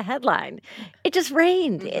Man was a headline. It just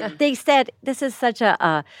rained. They said, this is such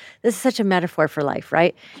a metaphor for life,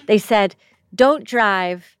 right? They said, don't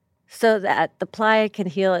drive so that the playa can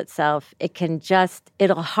heal itself.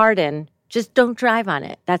 It'll harden. Just don't drive on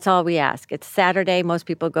it. That's all we ask. It's Saturday. Most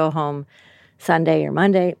people go home Sunday or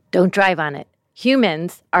Monday. Don't drive on it.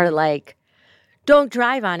 Humans are like, don't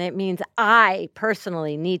drive on it means I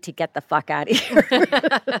personally need to get the fuck out of here.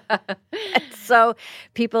 And so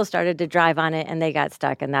people started to drive on it and they got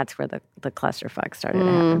stuck, and that's where the clusterfuck started to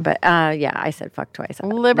happen. But yeah, I said fuck twice.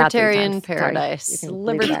 Libertarian paradise.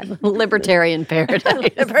 Libertarian paradise.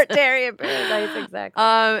 Libertarian paradise, exactly.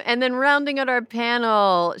 And then rounding out our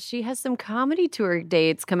panel, she has some comedy tour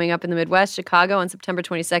dates coming up in the Midwest: Chicago on September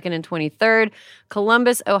 22nd and 23rd,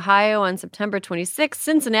 Columbus, Ohio on September 26th,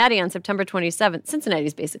 Cincinnati on September 27th.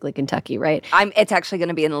 Cincinnati's basically Kentucky, right? It's actually going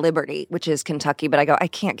to be in Liberty, which is Kentucky, but I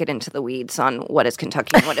can't get into the weeds on what is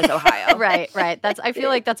Kentucky and what is Ohio. Right. I feel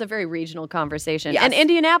like that's a very regional conversation. Yes. And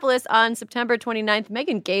Indianapolis on September 29th,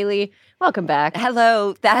 Megan Gailey, welcome back.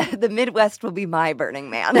 Hello. The Midwest will be my Burning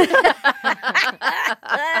Man.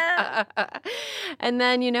 And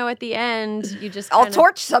then, at the end, you just I'll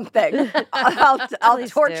torch something. I'll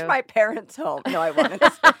torch my parents' home. No, I won't.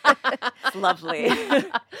 It's lovely.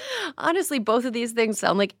 Honestly, both of these things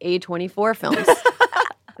sound like A24 films.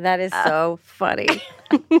 That is so funny.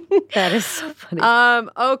 That is so funny.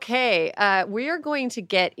 Okay. We are going to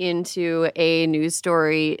get into a news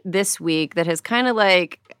story this week that has kind of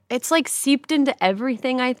it's seeped into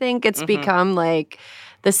everything, I think. It's become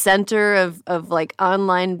the center of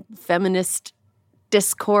online feminist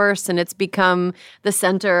discourse, and it's become the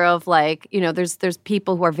center of there's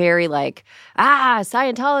people who are very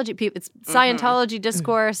Scientology people. It's Scientology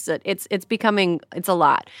discourse. It's a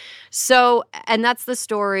lot. So, and that's the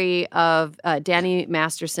story of Danny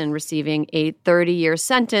Masterson receiving a 30-year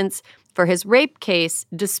sentence for his rape case,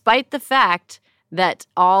 despite the fact that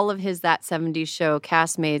all of his That 70s Show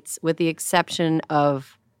castmates, with the exception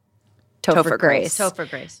of Topher Grace. Topher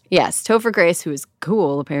Grace. Yes, Topher Grace, who is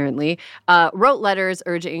cool, apparently, wrote letters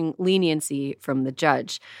urging leniency from the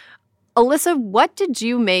judge. Alyssa, what did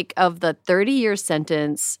you make of the 30-year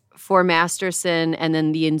sentence for Masterson and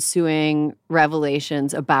then the ensuing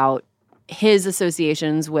revelations about his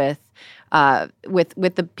associations with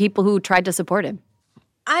the people who tried to support him?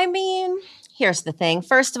 I mean, here's the thing.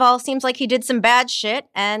 First of all, seems like he did some bad shit,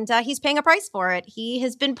 and he's paying a price for it. He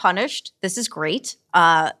has been punished. This is great.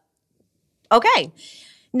 Okay.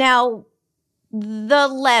 Now, the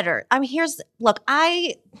letter.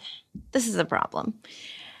 This is a problem.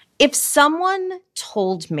 If someone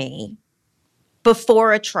told me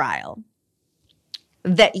before a trial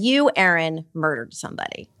that you, Erin, murdered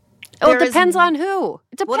somebody. Oh, it depends on who.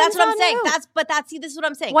 It depends well, that's what I'm on saying. who. This is what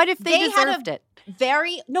I'm saying. What if they deserved it?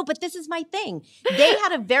 But this is my thing. They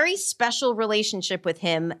had a very special relationship with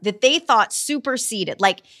him that they thought superseded.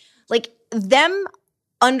 Like them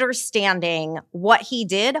understanding what he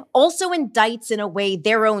did also indicts in a way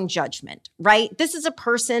their own judgment, right? This is a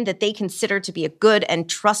person that they consider to be a good and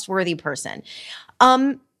trustworthy person.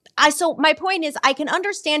 So my point is, I can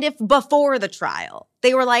understand if before the trial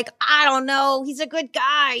they were like, I don't know, he's a good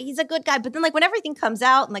guy. But then when everything comes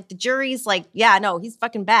out and the jury's like, yeah, no, he's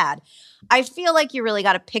fucking bad. I feel like you really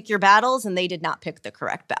got to pick your battles, and they did not pick the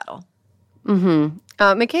correct battle.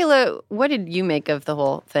 Mm-hmm. Michaela, what did you make of the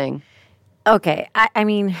whole thing? Okay. I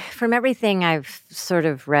mean, from everything I've sort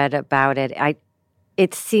of read about it,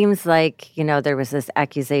 it seems like, there was this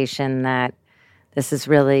accusation that this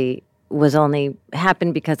was only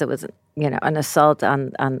happened because it was, an assault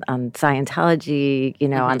on Scientology,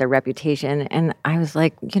 on their reputation. And I was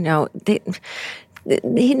like,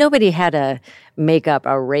 nobody had to make up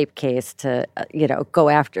a rape case to, go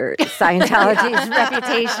after Scientology's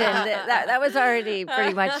reputation. That was already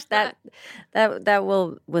pretty much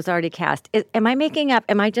was already cast. Am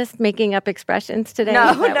I just making up expressions today?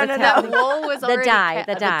 No. Wool was already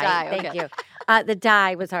the die. Thank you. The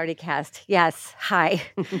die was already cast. Yes. Hi.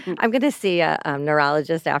 I'm going to see a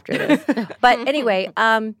neurologist after this. But anyway,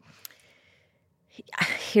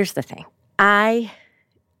 here's the thing.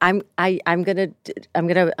 I'm gonna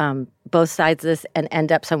both sides this and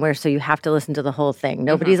end up somewhere, so you have to listen to the whole thing.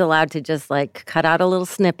 Nobody's allowed to just cut out a little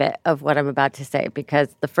snippet of what I'm about to say,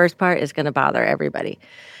 because the first part is going to bother everybody.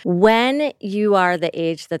 When you are the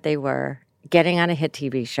age that they were, getting on a hit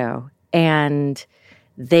TV show, and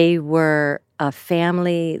they were a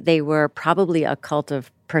family, they were probably a cult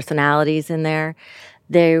of personalities in there.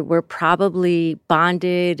 They were probably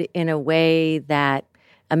bonded in a way that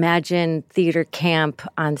imagine theater camp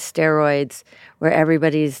on steroids where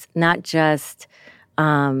everybody's not just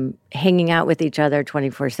hanging out with each other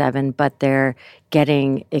 24/7, but they're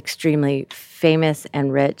getting extremely famous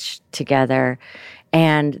and rich together.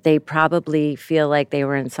 And they probably feel like they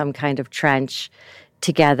were in some kind of trench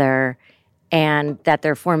together and that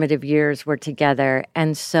their formative years were together.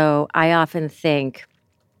 And so I often think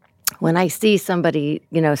when I see somebody,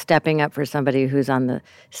 stepping up for somebody who's on the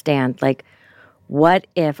stand, like, what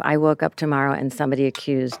if I woke up tomorrow and somebody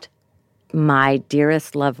accused my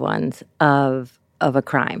dearest loved ones of a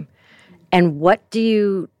crime? And what do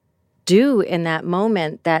you do in that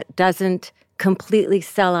moment that doesn't completely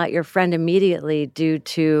sell out your friend immediately due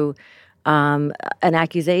to an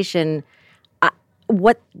accusation?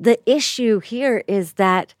 What the issue here is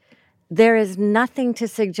that there is nothing to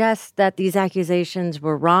suggest that these accusations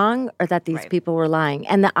were wrong or that these people were lying.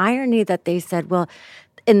 And the irony that they said, well,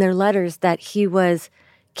 in their letters, that he was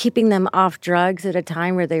keeping them off drugs at a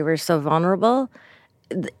time where they were so vulnerable.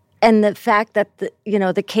 And the fact that,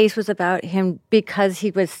 the case was about him because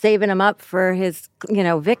he was saving them up for his,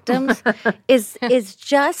 victims is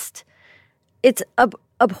just, it's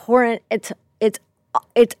abhorrent.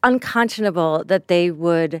 It's unconscionable that they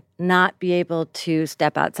would not be able to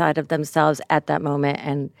step outside of themselves at that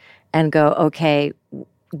moment and go, okay,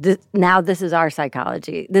 now this is our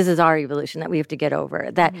psychology. This is our evolution that we have to get over.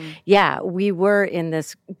 That, we were in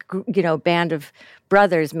this, band of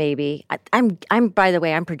brothers maybe. I'm, by the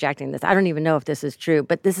way, I'm projecting this. I don't even know if this is true,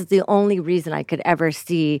 but this is the only reason I could ever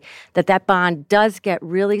see that bond does get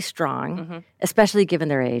really strong, especially given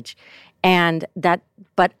their age. But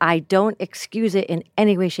I don't excuse it in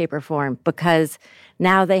any way, shape, or form, because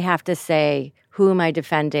now they have to say, who am I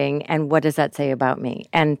defending, and what does that say about me?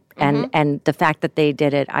 And the fact that they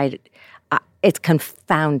did it, it's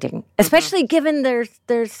confounding, especially given their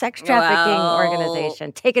sex trafficking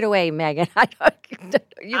organization. Take it away, Megan.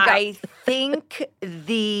 I think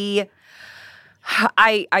I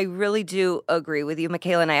really do agree with you,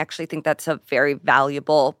 Michaela, and I actually think that's a very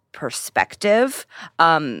valuable perspective.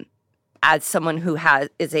 As someone who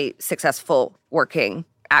is a successful working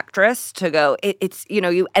actress, to go, it's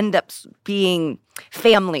you end up being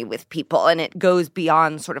family with people, and it goes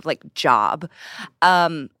beyond sort of like job.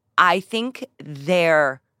 I think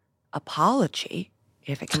their apology,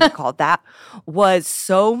 if it can be called that, was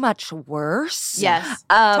so much worse. Yes,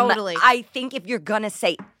 totally. I think if you're gonna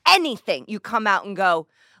say anything, you come out and go,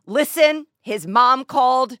 listen, his mom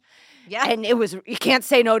called. Yeah. And it was, you can't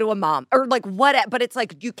say no to a mom or like what, but it's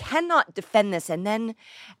like, you cannot defend this. And then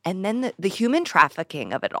the human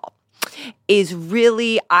trafficking of it all is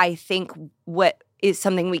really, I think, what is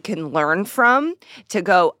something we can learn from, to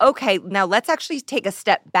go, okay, now let's actually take a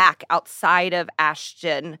step back outside of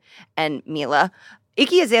Ashton and Mila.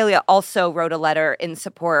 Iggy Azalea also wrote a letter in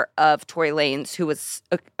support of Tory Lanez, who was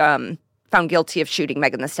found guilty of shooting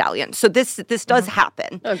Megan Thee Stallion. So this does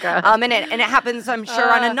happen. Oh, God. And it happens, I'm sure,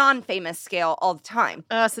 on a non-famous scale all the time.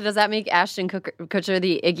 So does that make Ashton Kutcher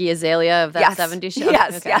the Iggy Azalea of that 70s show?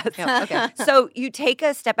 Yes, okay. yes. Yeah, okay. So you take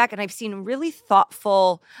a step back, and I've seen really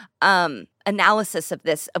thoughtful analysis of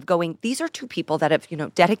this, of going, these are two people that have,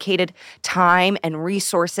 dedicated time and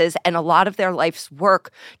resources and a lot of their life's work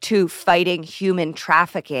to fighting human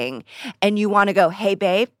trafficking. And you want to go, hey,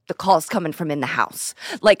 babe, the call's coming from in the house.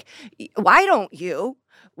 Like, why don't you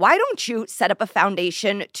set up a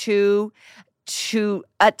foundation to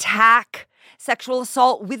attack sexual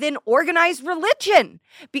assault within organized religion?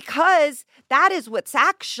 Because that is what's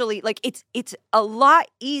actually, like, it's a lot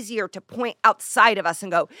easier to point outside of us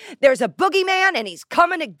and go, there's a boogeyman and he's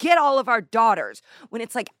coming to get all of our daughters. When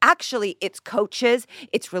it's like, actually, it's coaches,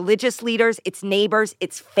 it's religious leaders, it's neighbors,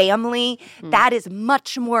 it's family. That is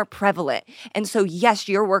much more prevalent. And so, yes,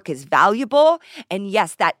 your work is valuable. And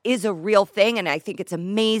yes, that is a real thing. And I think it's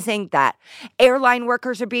amazing that airline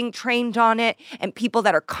workers are being trained on it, and people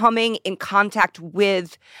that are coming in contact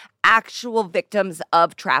with actual victims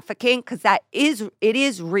of trafficking, because it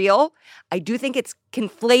is real. I do think it's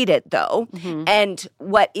conflated, though. And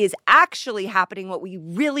what is actually happening, what we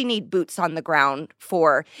really need boots on the ground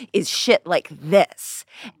for, is shit like this.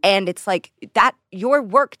 And it's like that your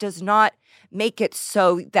work does not make it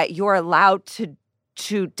so that you're allowed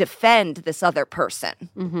to defend this other person.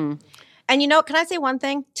 And can I say one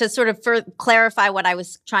thing to sort of clarify what I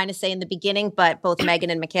was trying to say in the beginning, but both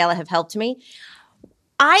Megan and Michaela have helped me?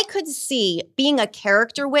 I could see being a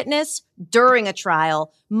character witness during a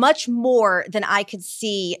trial much more than I could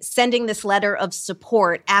see sending this letter of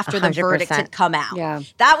support after the 100%. verdict had come out. Yeah.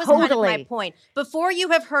 That was kind of Totally. my point. Before you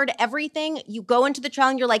have heard everything, you go into the trial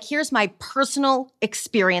and you're like, here's my personal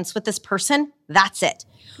experience with this person. That's it.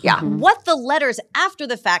 Yeah. What the letters after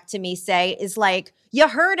the fact to me say is like, you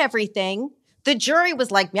heard everything. The jury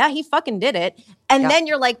was like, yeah, he fucking did it. And then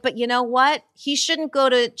you're like, but you know what? He shouldn't go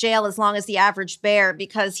to jail as long as the average bear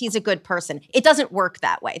because he's a good person. It doesn't work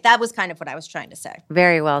that way. That was kind of what I was trying to say.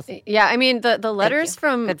 Very well. Yeah, I mean the letters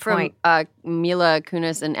from Good point. Mila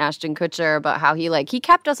Kunis and Ashton Kutcher about how he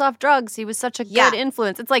kept us off drugs. He was such a good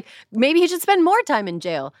influence. It's like maybe he should spend more time in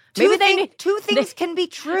jail. Maybe Two things can be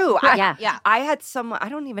true. Yeah. I had someone, I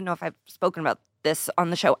don't even know if I've spoken about this on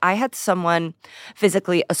the show. I had someone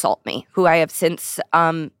physically assault me who I have since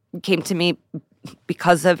came to me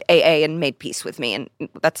because of AA and made peace with me. And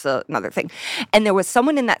that's another thing. And there was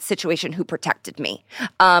someone in that situation who protected me,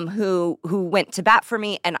 who went to bat for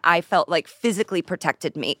me. And I felt like physically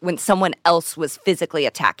protected me when someone else was physically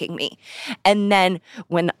attacking me. And then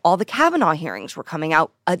when all the Kavanaugh hearings were coming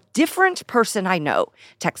out, a different person I know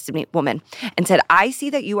texted me, woman, and said, I see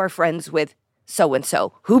that you are friends with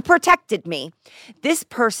so-and-so who protected me. This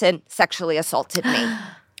person sexually assaulted me.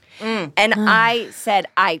 And I said,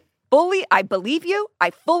 I believe you.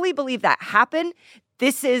 I fully believe that happened.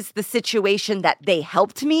 This is the situation that they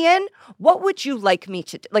helped me in. What would you like me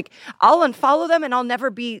to do? Like, I'll unfollow them and I'll never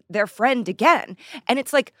be their friend again. And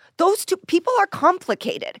it's like, those two people are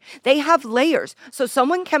complicated. They have layers. So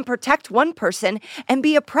someone can protect one person and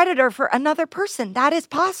be a predator for another person. That is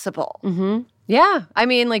possible. Mm-hmm. Yeah. I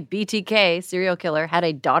mean, like BTK, serial killer, had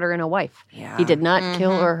a daughter and a wife. Yeah. He did not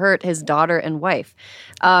kill or hurt his daughter and wife.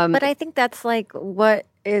 But I think that's like what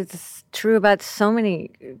is true about so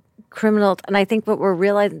many criminals. And I think what we're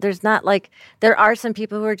realizing, there are some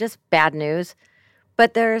people who are just bad news,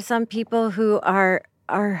 but there are some people who are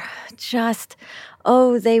just,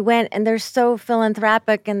 they went and they're so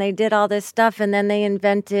philanthropic and they did all this stuff and then they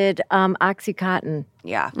invented Oxycontin.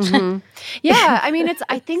 Yeah. Mm-hmm. Yeah. I mean,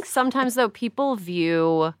 I think sometimes though people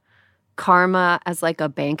view karma as like a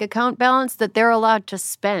bank account balance that they're allowed to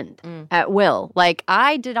spend at will. Like,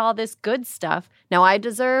 I did all this good stuff. Now I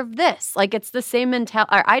deserve this. Like, it's the same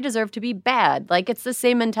mentality. I deserve to be bad. Like, it's the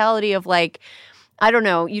same mentality of like, I don't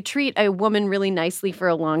know, you treat a woman really nicely for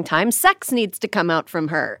a long time. Sex needs to come out from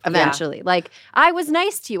her eventually. Yeah. Like, I was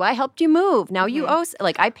nice to you. I helped you move. Now you owe,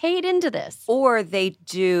 like, I paid into this. Or they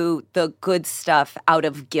do the good stuff out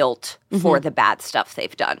of guilt for the bad stuff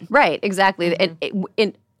they've done. Right, exactly.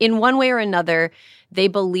 In one way or another, they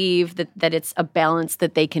believe that it's a balance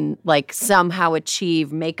that they can like somehow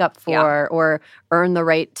achieve, make up for, or earn the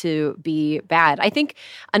right to be bad. I think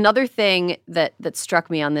another thing that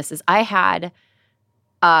struck me on this is I had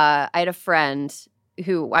a friend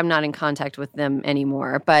who I'm not in contact with them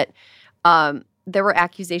anymore, but there were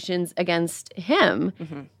accusations against him.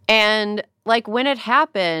 Mm-hmm. And like when it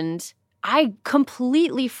happened, I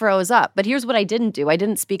completely froze up. But here's what I didn't do. I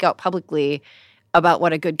didn't speak out publicly about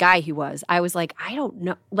what a good guy he was. I was like, I don't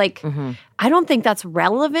know. Like, I don't think that's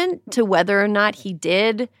relevant to whether or not he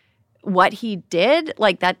did what he did.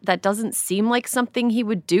 Like, that doesn't seem like something he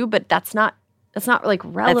would do, but that's not like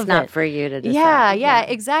relevant. That's not for you to decide. Yeah,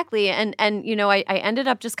 exactly. And you know, I ended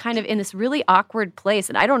up just kind of in this really awkward place,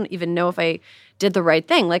 and I don't even know if I did the right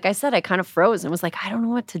thing. Like I said, I kind of froze and was like, I don't know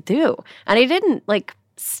what to do. And I didn't like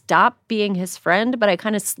stop being his friend, but I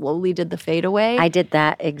kind of slowly did the fade away. I did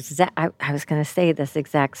that I was going to say this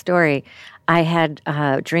exact story. I had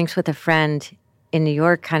drinks with a friend in New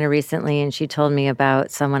York kind of recently, and she told me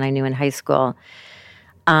about someone I knew in high school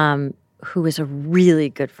who was a really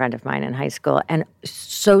good friend of mine in high school and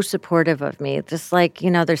so supportive of me. Just like,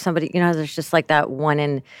 you know, there's somebody, you know, there's just like that 1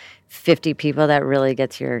 in 50 people that really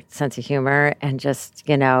gets your sense of humor and just,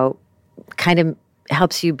 you know, kind of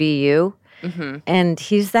helps you be you. Mm-hmm. And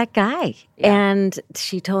he's that guy. Yeah. And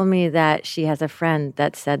she told me that she has a friend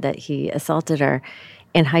that said that he assaulted her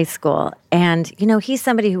in high school. And, you know, he's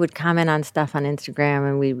somebody who would comment on stuff on Instagram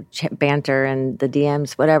and we would banter and the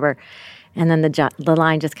DMs, whatever. And then the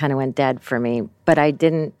line just kind of went dead for me. But I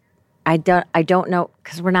don't know,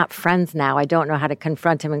 because we're not friends now. I don't know how to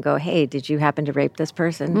confront him and go, hey, did you happen to rape this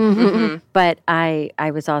person? Mm-hmm. But I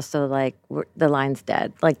was also like, the line's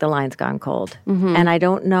dead. Like, the line's gone cold. Mm-hmm. And I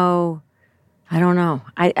don't know.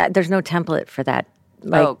 There's no template for that.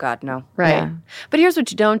 Like, oh, God, no. Right. Yeah. But here's what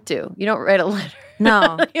you don't do. You don't write a letter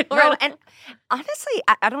No. No, and honestly,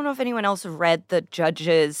 I don't know if anyone else read the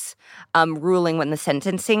judge's ruling when the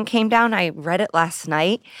sentencing came down. I read it last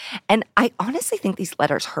night, and I honestly think these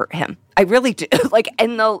letters hurt him. I really do. Like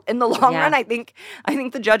in the long run, I think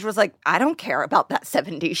the judge was like, I don't care about that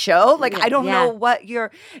 70s show. Like I don't know what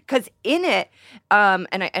because in it, and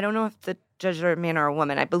I don't know if the judge are a man or a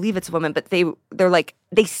woman. I believe it's a woman, but they're like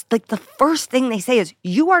the first thing they say is,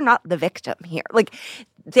 you are not the victim here. Like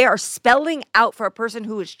they are spelling out for a person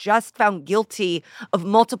who was just found guilty of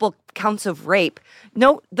multiple counts of rape.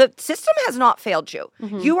 No, the system has not failed you.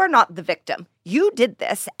 Mm-hmm. You are not the victim. You did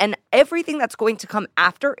this, and everything that's going to come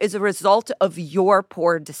after is a result of your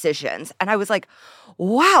poor decisions. And I was like,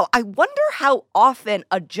 wow, I wonder how often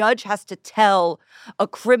a judge has to tell a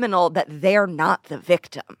criminal that they're not the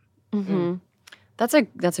victim. Mm-hmm. That's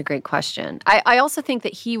a great question. I also think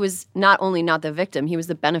that he was not only not the victim, he was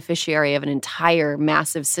the beneficiary of an entire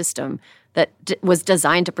massive system that was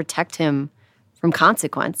designed to protect him from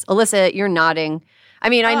consequence. Alyssa, you're nodding. I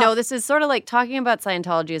mean, I know this is sort of like talking about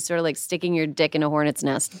Scientology is sort of like sticking your dick in a hornet's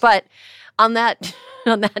nest. But on that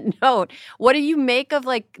note, what do you make of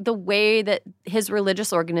like the way that his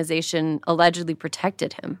religious organization allegedly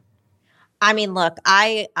protected him? I mean, look,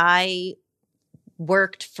 I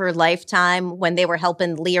worked for Lifetime when they were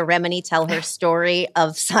helping Leah Remini tell her story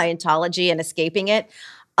of Scientology and escaping it.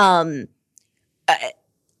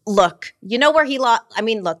 Look, you know where he lost? I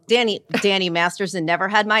mean, look, Danny Masterson never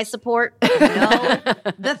had my support. No,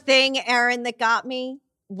 the thing, Aaron, that got me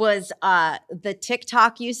was the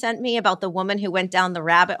TikTok you sent me about the woman who went down the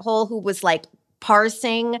rabbit hole, who was like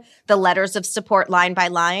parsing the letters of support line by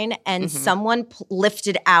line, and someone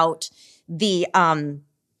lifted out the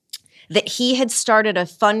that he had started a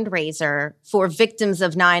fundraiser for victims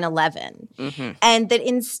of 9/11, and that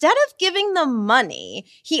instead of giving them money,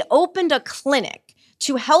 he opened a clinic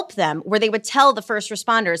to help them, where they would tell the first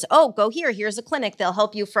responders, oh, go here, here's a clinic. They'll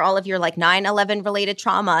help you for all of your like 9/11 related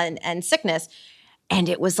trauma and sickness. And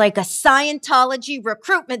it was like a Scientology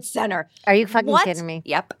recruitment center. Are you fucking kidding me?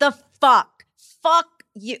 Yep. The fuck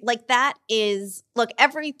you. Like that is, look,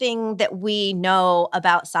 everything that we know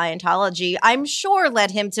about Scientology, I'm sure led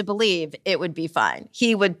him to believe it would be fine.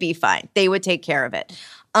 He would be fine. They would take care of it.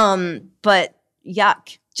 But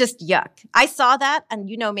yuck. Just yuck. I saw that, and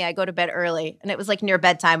you know me, I go to bed early, and it was like near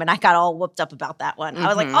bedtime, and I got all whooped up about that one. I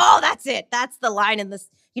was like, oh, that's it. That's the line in this.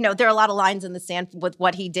 You know, there are a lot of lines in the sand with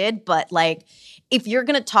what he did, but like, if you're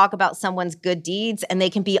going to talk about someone's good deeds and they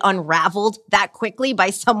can be unraveled that quickly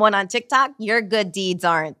by someone on TikTok, your good deeds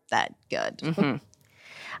aren't that good.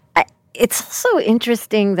 It's also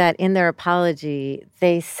interesting that in their apology,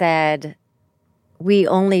 they said, we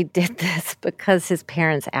only did this because his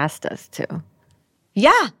parents asked us to.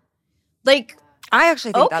 Yeah. Like, I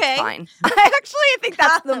actually think that's fine. I actually think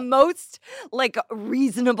that's the most like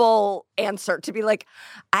reasonable answer, to be like,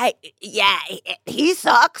 he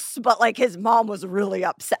sucks, but like his mom was really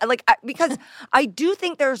upset. Like, because I do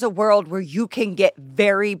think there's a world where you can get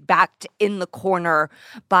very backed in the corner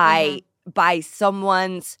by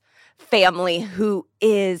someone's family who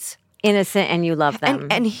is innocent and you love them.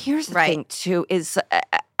 And here's the thing too is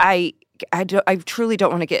I truly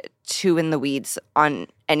don't want to get too in the weeds on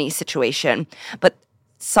any situation, but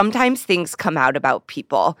sometimes things come out about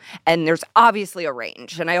people, and there's obviously a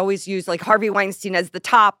range. And I always use like Harvey Weinstein as the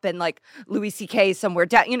top, and like Louis C.K. somewhere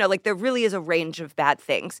down. You know, like there really is a range of bad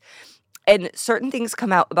things. And certain things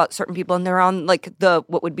come out about certain people, and they're on like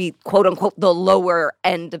what would be quote unquote the lower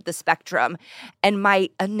end of the spectrum. And my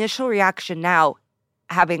initial reaction now,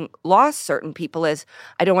 having lost certain people, is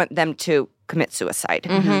I don't want them to commit suicide.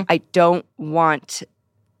 I don't want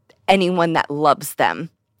anyone that loves them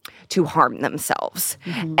to harm themselves.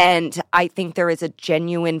 And I think there is a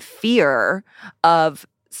genuine fear of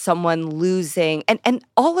someone losing, and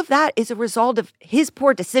all of that is a result of his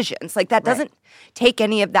poor decisions. Like that doesn't take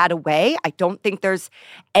any of that away. I don't think there's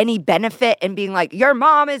any benefit in being like, your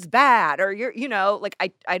mom is bad, or you're, you know, like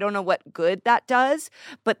I don't know what good that does,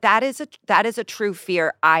 but that is a true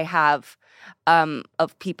fear I have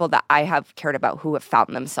of people that I have cared about who have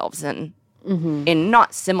found themselves in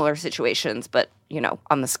not similar situations, but you know,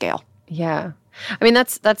 on the scale. Yeah, I mean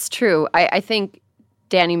that's true. I think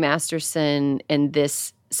Danny Masterson in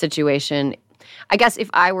this situation, I guess if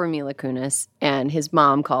I were Mila Kunis and his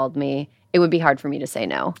mom called me, it would be hard for me to say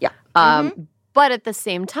no. Yeah. But at the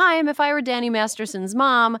same time, if I were Danny Masterson's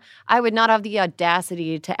mom, I would not have the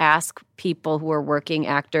audacity to ask people who are working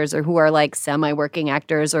actors or who are like semi-working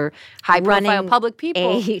actors or high-profile public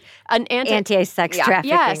people an anti-sex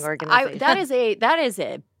trafficking organization. that is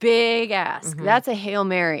a big ask. That's a Hail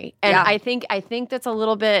Mary. And Yeah. I think that's a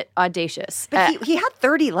little bit audacious. But he had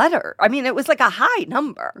 30 letter. I mean, it was like a high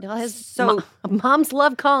number. Moms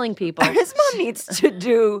love calling people. His mom needs to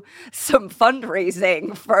do some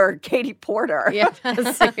fundraising for Katie Porter. Yeah,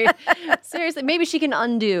 seriously, maybe she can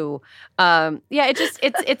undo.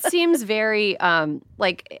 It seems very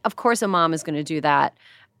like, of course, a mom is going to do that.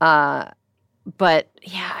 But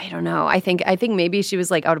yeah, I don't know. I think maybe she was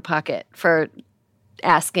like out of pocket for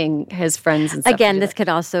asking his friends and stuff. Again, this could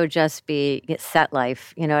also just be set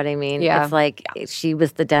life. You know what I mean? Yeah. It's like she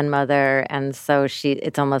was the den mother, and so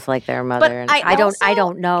it's almost like their mother. But And I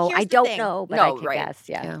don't know. here's I the don't thing. know, but No, I can right. guess.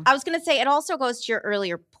 Yeah. I was going to say, it also goes to your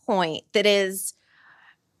earlier point that is,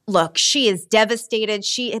 look, she is devastated.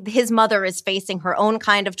 His mother is facing her own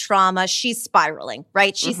kind of trauma. She's spiraling,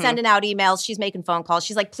 right? She's sending out emails. She's making phone calls.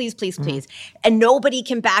 She's like, please, please, please. And nobody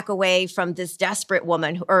can back away from this desperate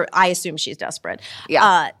woman, or I assume she's desperate,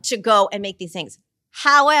 to go and make these things.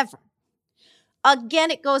 However,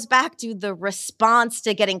 again, it goes back to the response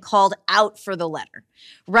to getting called out for the letter,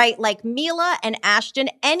 right? Like Mila and Ashton,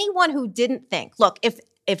 anyone who didn't think, look,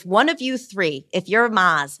 if one of you three, if your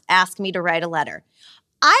Maz asked me to write a letter,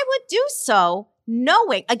 I would do so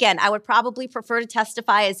knowing, again, I would probably prefer to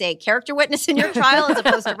testify as a character witness in your trial as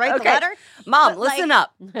opposed to write the letter. Mom, But, listen like,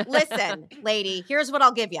 up. Listen, lady, here's what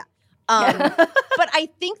I'll give you. But I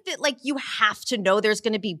think that like you have to know there's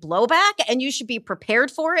going to be blowback and you should be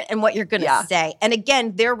prepared for it and what you're going to say. And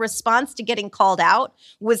again, their response to getting called out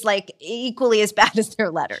was like equally as bad as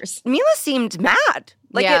their letters. Mila seemed mad.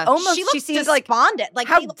 Like it almost, she seemed despondent. Like,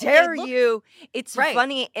 how they dare look- you? It's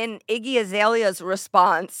funny in Iggy Azalea's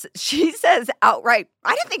response. She says outright,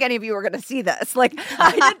 "I didn't think any of you were going to see this. Like,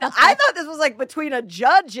 I thought this was like between a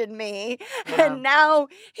judge and me, and now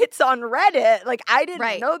it's on Reddit. Like, I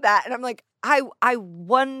didn't know that." And I'm like, I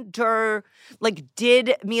wonder, like,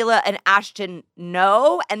 did Mila and Ashton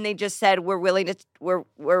know? And they just said, we're willing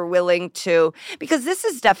to, because this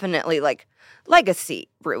is definitely like legacy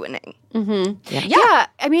ruining. Yeah.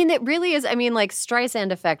 I mean, it really is. I mean, like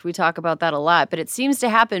Streisand effect, we talk about that a lot, but it seems to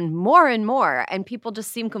happen more and more, and people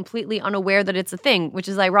just seem completely unaware that it's a thing, which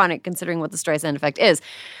is ironic considering what the Streisand effect is.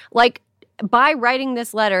 Like, by writing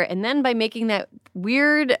this letter and then by making that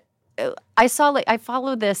weird I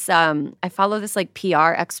follow this like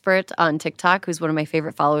PR expert on TikTok who's one of my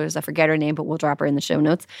favorite followers. I forget her name, but we'll drop her in the show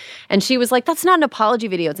notes. And she was like, "That's not an apology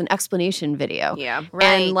video; it's an explanation video." Yeah, right.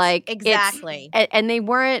 And like exactly. And they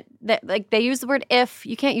weren't that like they use the word if.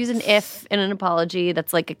 You can't use an if in an apology.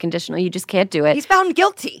 That's like a conditional. You just can't do it. He's found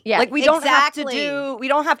guilty. Yeah, like we don't have to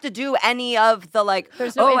do any of the like.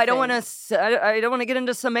 No I don't want to get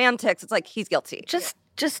into semantics. It's like he's guilty.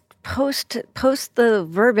 Just post the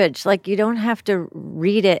verbiage. Like you don't have to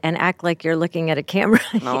read it and act like you're looking at a camera.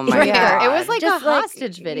 Oh my God. It was like just a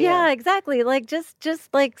hostage video. Yeah, exactly. Like just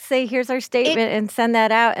like say here's our statement and send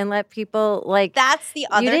that out and let people like. That's the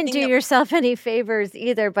other. You didn't do yourself any favors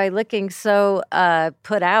either by looking so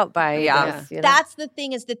put out by this. You know? That's the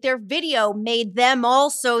thing is that their video made them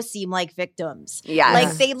also seem like victims. Yes.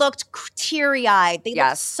 Like they looked teary-eyed. They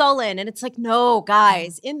looked sullen. And it's like, no,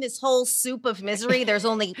 guys, in this whole soup of misery, there's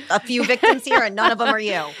only a few victims here and none of them are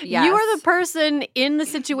you. Yes. You are the person in the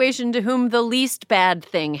situation to whom the least bad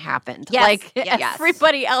thing happened. Yes. Like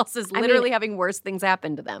everybody Yes. else is literally having worse things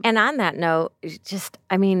happen to them. And on that note, this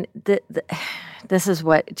is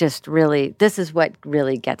what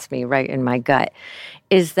really gets me right in my gut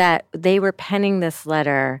is that they were penning this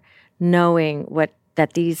letter knowing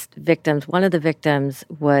that these victims, one of the victims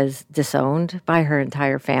was disowned by her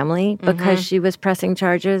entire family because she was pressing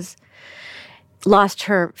charges. Lost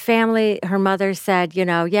her family. Her mother said,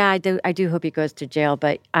 I do hope he goes to jail,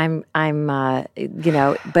 but I'm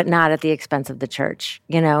but not at the expense of the church,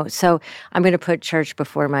 So I'm going to put church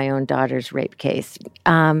before my own daughter's rape case.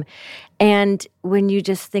 And when you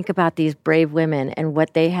just think about these brave women and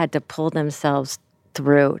what they had to pull themselves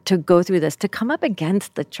through to go through this, to come up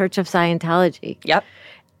against the Church of Scientology. Yep.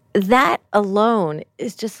 That alone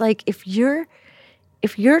is just like, if you're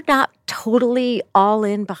not totally all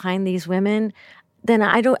in behind these women, then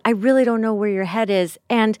I really don't know where your head is.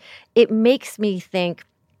 And it makes me think,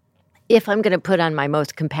 if I'm going to put on my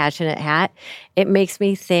most compassionate hat, it makes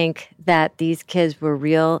me think that these kids were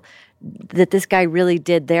real, that this guy really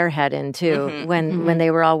did their head in too when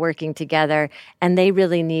they were all working together, and they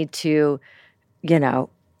really need to,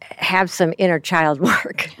 have some inner child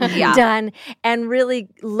work done and really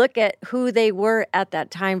look at who they were at that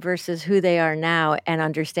time versus who they are now and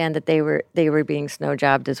understand that they were being snow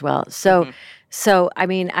jobbed as well. So I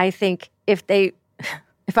mean, I think if I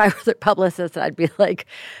were the publicist, I'd be like,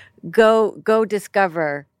 go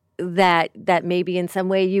discover that maybe in some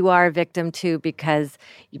way you are a victim to because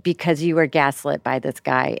you were gaslit by this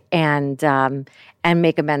guy, and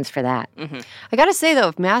make amends for that. I gotta say though,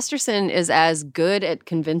 if Masterson is as good at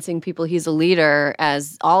convincing people he's a leader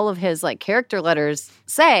as all of his like character letters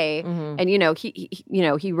say, and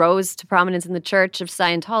he rose to prominence in the Church of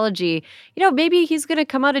Scientology, maybe he's gonna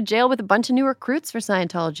come out of jail with a bunch of new recruits for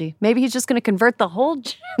Scientology. Maybe he's just gonna convert the whole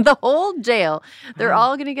jail. They're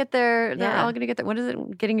all gonna get their. What is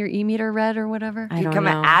it? Getting your e-meter read or whatever. You become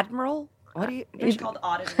an admiral. What do you? It's called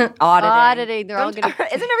auditing. Auditing. They're all gonna.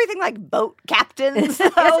 Isn't everything like boat captains?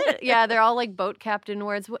 Yeah, they're all like boat captain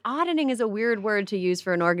words. Auditing is a weird word to use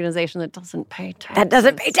for an organization that doesn't pay tax.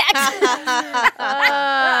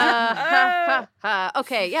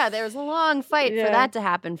 Okay, yeah, there's a long fight for that to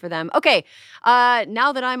happen for them. Okay,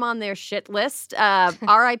 now that I'm on their shit list,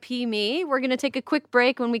 R.I.P. me. We're gonna take a quick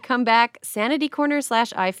break. When we come back, Sanity Corner /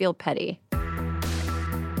 I Feel Petty.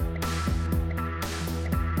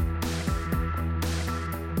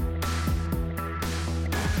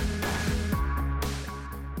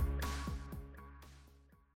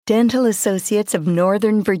 Dental Associates of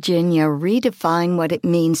Northern Virginia redefine what it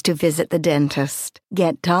means to visit the dentist.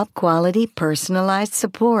 Get top-quality, personalized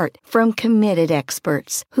support from committed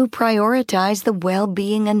experts who prioritize the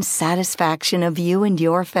well-being and satisfaction of you and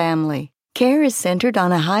your family. Care is centered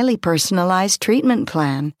on a highly personalized treatment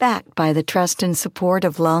plan backed by the trust and support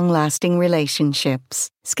of long-lasting relationships.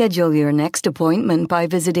 Schedule your next appointment by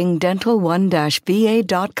visiting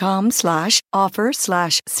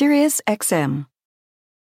dental1-va.com/offer/SiriusXM.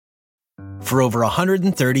 For over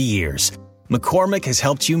 130 years, McCormick has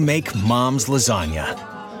helped you make Mom's lasagna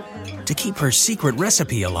to keep her secret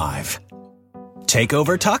recipe alive. Take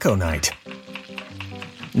over taco night.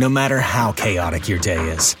 No matter how chaotic your day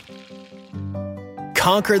is.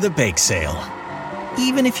 Conquer the bake sale,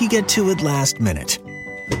 even if you get to it last minute.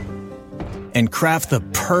 And craft the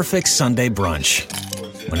perfect Sunday brunch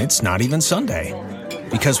when it's not even Sunday.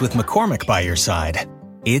 Because with McCormick by your side,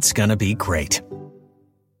 it's gonna be great.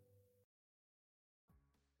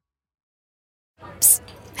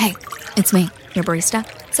 Hey, it's me, your barista.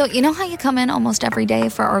 So you know how you come in almost every day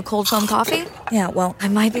for our cold foam coffee? Yeah, well, I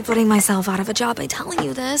might be putting myself out of a job by telling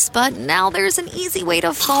you this, but now there's an easy way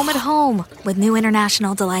to foam at home with new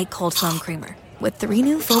International Delight Cold Foam Creamer. With 3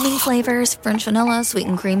 new foaming flavors, French vanilla, sweet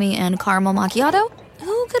and creamy, and caramel macchiato,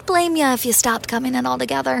 who could blame you if you stopped coming in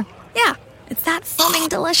altogether? Yeah, it's that foaming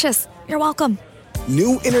delicious. You're welcome.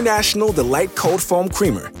 New International Delight Cold Foam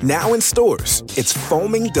Creamer, now in stores. It's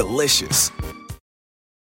foaming delicious.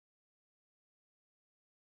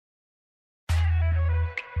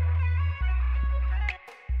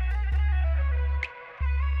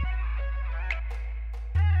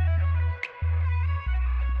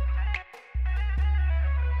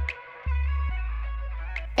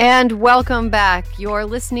 And welcome back. You're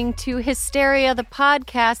listening to Hysteria, the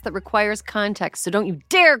podcast that requires context. So don't you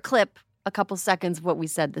dare clip a couple seconds of what we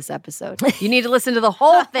said this episode. You need to listen to the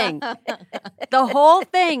whole thing. The whole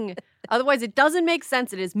thing. Otherwise, it doesn't make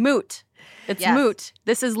sense. It is moot. It's moot.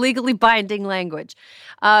 This is legally binding language.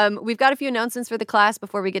 We've got a few announcements for the class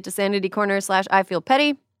before we get to Sanity Corner / I Feel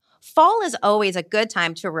Petty. Fall is always a good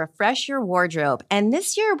time to refresh your wardrobe. And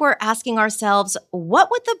this year we're asking ourselves,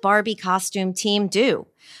 what would the Barbie costume team do?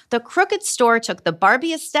 The Crooked Store took the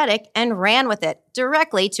Barbie aesthetic and ran with it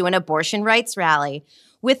directly to an abortion rights rally.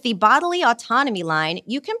 With the Bodily Autonomy line,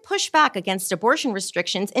 you can push back against abortion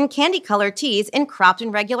restrictions in candy-colored tees in cropped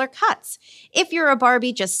and regular cuts. If you're a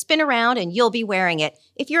Barbie, just spin around and you'll be wearing it.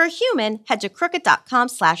 If you're a human, head to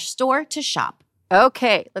crooked.com/store to shop.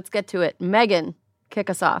 Okay, let's get to it. Megan, kick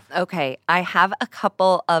us off. Okay, I have a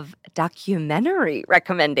couple of documentary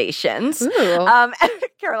recommendations.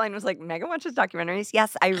 Caroline was like, Megan watches documentaries.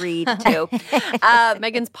 Yes, I read too.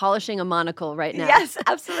 Megan's polishing a monocle right now. Yes,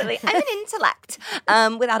 absolutely. I'm an intellect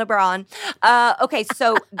without a bra on. Okay,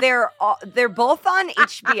 so they're both on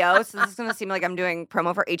HBO. So this is going to seem like I'm doing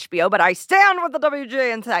promo for HBO, but I stand with the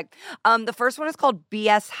WGA and tech. The first one is called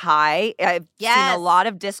BS High. I've seen a lot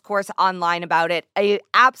of discourse online about it. An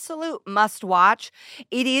absolute must watch.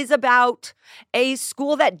 It is about a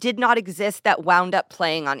school that did not exist that wound up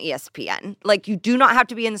playing on ESPN. Like, you do not have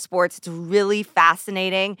to be in sports. It's really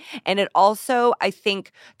fascinating. And it also, I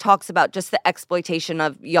think, talks about just the exploitation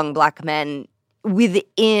of young Black men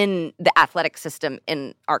within the athletic system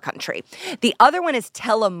in our country. The other one is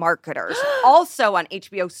Telemarketers, also on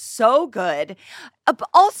HBO. So good.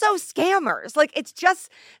 Also scammers. Like, it's just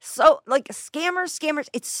so, like, scammers.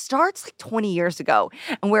 It starts like 20 years ago.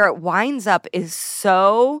 And where it winds up is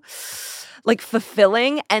so, like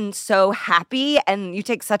fulfilling and so happy, and you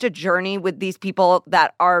take such a journey with these people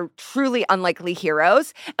that are truly unlikely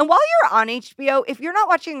heroes. And while you're on HBO, if you're not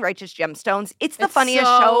watching Righteous Gemstones, it's the funniest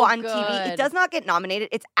show on TV. It does not get nominated.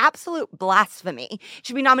 It's absolute blasphemy. It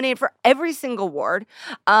should be nominated for every single award.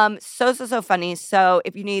 So funny. So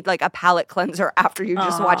if you need like a palate cleanser after you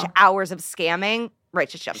just watch hours of scamming,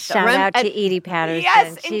 Righteous Gemstones. Shout out to Edie Patterson.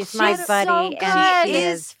 Yes, she's my buddy, so and she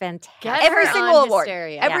is fantastic. Every single award.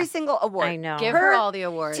 Every single award. I know. Give her all the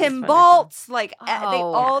awards. Tim Baltz, like they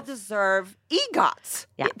all deserve EGOTs.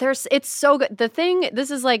 Yeah, it's so good. The thing,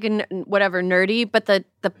 this is like whatever nerdy, but the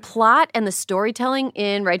plot and the storytelling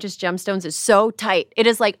in Righteous Gemstones is so tight. It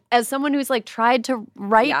is like, as someone who's like tried to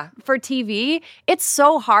write for TV, it's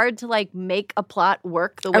so hard to like make a plot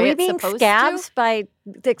work the way it's supposed to. Are we being scabs by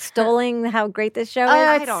extolling how great this show is?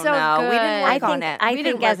 I don't know. Good. We didn't work on it. We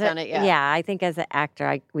didn't work on it yet. Yeah, I think as an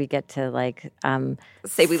actor, we get to like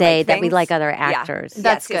say like that we like other actors. Yeah.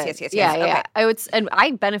 That's yes, good. Yes. Yeah. Okay. I would, and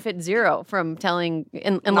I benefit zero from telling,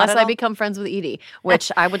 unless I become friends with Edie,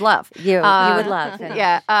 which I would love. You would love.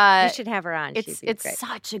 Yeah. You should have her on. It's great.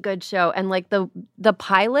 such a good show, and like the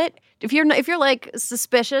pilot. If you're like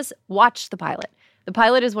suspicious, watch the pilot. The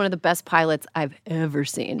pilot is one of the best pilots I've ever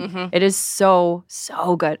seen. Mm-hmm. It is so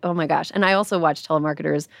good. Oh my gosh! And I also watched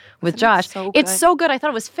Telemarketers with Josh. It's so good. I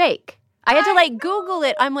thought it was fake. I had to like Google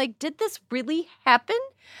it. I'm like, did this really happen?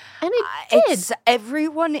 And it did.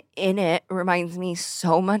 Everyone in it reminds me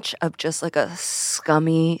so much of just like a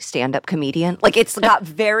scummy stand-up comedian. Like it's got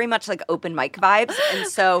very much like open mic vibes. And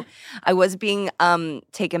so I was being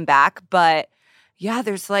taken back. But yeah,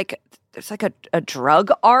 there's like a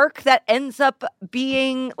drug arc that ends up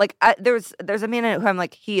being like there's a man in it who I'm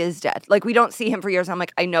like, he is dead. Like we don't see him for years. I'm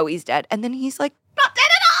like, I know he's dead. And then he's like, not dead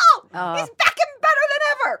at all. He's back and better than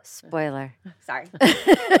ever. Spoiler. Sorry.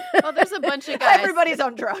 Well, there's a bunch of guys. Everybody's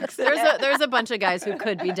on drugs. There's a bunch of guys who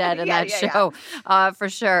could be dead in that show, for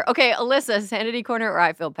sure. Okay, Alyssa, Sanity Corner or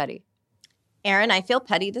I Feel Petty? Aaron, I feel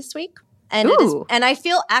petty this week. And I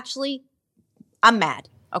feel actually, I'm mad.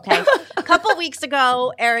 Okay. A couple weeks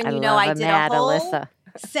ago, Aaron, I did a whole Alyssa.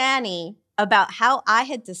 Sanny about how I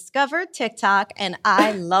had discovered TikTok and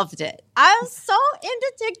I loved it. I was so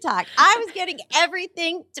into TikTok. I was getting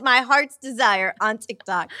everything to my heart's desire on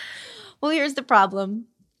TikTok. Well, here's the problem.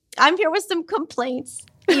 I'm here with some complaints.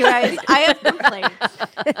 You guys, I have complaints.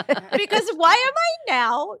 Because why am I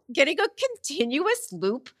now getting a continuous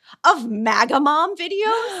loop of MAGA Mom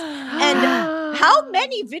videos? And how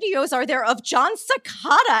many videos are there of John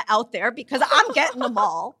Cicada out there? Because I'm getting them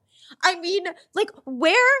all. I mean, like,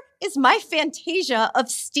 where is my Fantasia of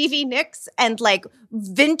Stevie Nicks and like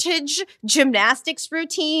vintage gymnastics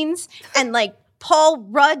routines and like Paul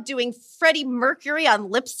Rudd doing Freddie Mercury on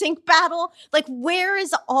Lip Sync Battle? Like, where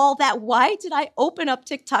is all that? Why did I open up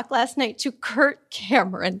TikTok last night to Kurt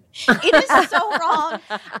Cameron? It is so wrong.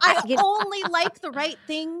 I only like the right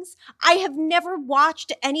things. I have never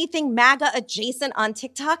watched anything MAGA adjacent on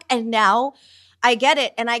TikTok, and now I get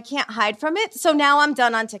it, and I can't hide from it. So now I'm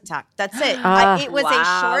done on TikTok. That's it. It was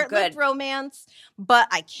a short-lived romance, but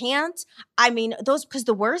I can't. I mean, because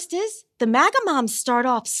the worst is the MAGA moms start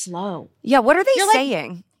off slow. Yeah, what are they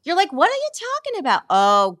saying? You're like, what are you talking about?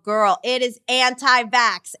 Oh, girl, it is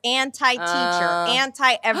anti-vax, anti-teacher,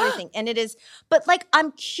 anti-everything. And it is, but like,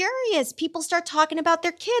 I'm curious. People start talking about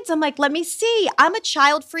their kids. I'm like, let me see. I'm a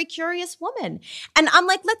child-free, curious woman. And I'm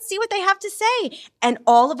like, let's see what they have to say. And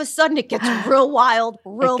all of a sudden, it gets real wild,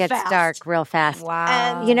 real fast. It gets dark real fast.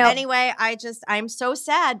 Wow. And anyway, I'm so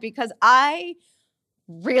sad because I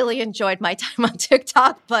really enjoyed my time on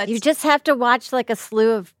TikTok, but you just have to watch like a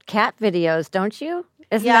slew of cat videos, don't you?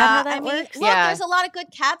 Isn't that how that works? Look, there's a lot of good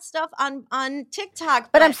cat stuff on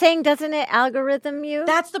TikTok. But I'm saying, doesn't it algorithm you?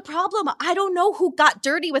 That's the problem. I don't know who got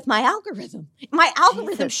dirty with my algorithm. My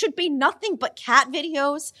algorithm should be nothing but cat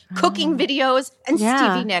videos, cooking videos, and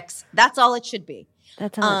Stevie Nicks. That's all it should be.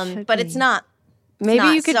 That's all it should but be. it's not. Maybe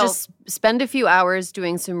you could just spend a few hours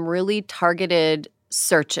doing some really targeted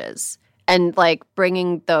searches and like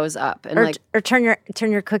bringing those up, and or turn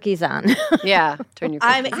your cookies on. Yeah, turn your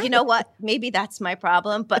cookies. You know what? Maybe that's my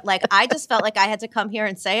problem. But like, I just felt like I had to come here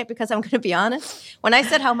and say it because I'm going to be honest. When I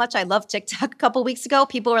said how much I love TikTok a couple weeks ago,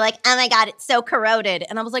 people were like, "Oh my God, it's so corroded,"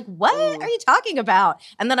 and I was like, "What are you talking about?"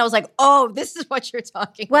 And then I was like, "Oh, this is what you're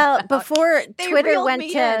talking about." Well, before Twitter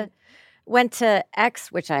went to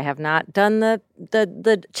X, which I have not done the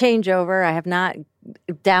changeover. I have not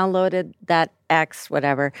downloaded that X,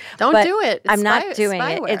 whatever. Don't do it. I'm not doing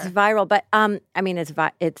it. It's viral, but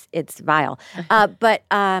it's vile. But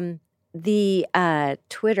the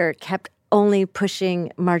Twitter kept only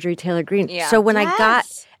pushing Marjorie Taylor Greene. Yeah. So when I got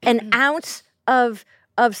an ounce of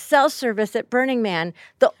of cell service at Burning Man.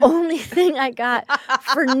 The only thing I got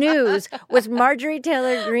for news was Marjorie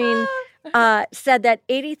Taylor Greene said that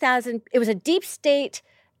 80,000, it was a deep state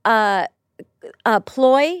ploy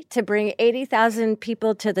to bring 80,000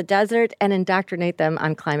 people to the desert and indoctrinate them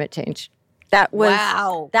on climate change.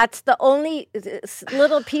 That's the only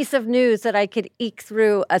little piece of news that I could eke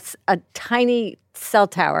through a tiny cell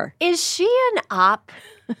tower. Is she an op?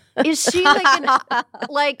 Is she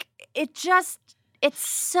like it's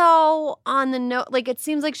so on the note. Like, it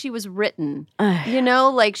seems like she was written,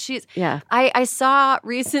 like she's, I saw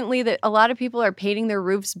recently that a lot of people are painting their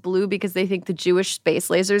roofs blue because they think the Jewish space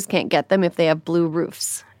lasers can't get them if they have blue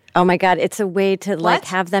roofs. Oh my God, it's a way to like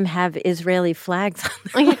have them have Israeli flags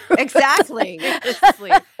on the roof. Exactly.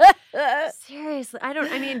 Seriously,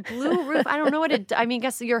 blue roof, I don't know what it,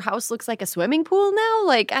 guess your house looks like a swimming pool now?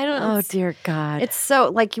 Like, I don't know. Oh, dear God. It's so,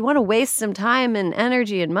 like, you want to waste some time and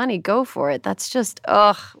energy and money, go for it. That's just,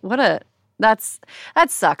 that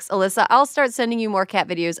sucks, Alyssa. I'll start sending you more cat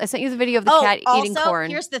videos. I sent you the video of the cat eating corn.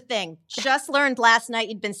 Here's the thing. Just learned last night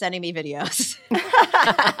you'd been sending me videos.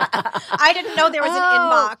 I didn't know there was an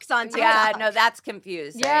inbox on TikTok. Yeah, no, that's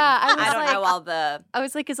confusing. Yeah, I don't know all the... I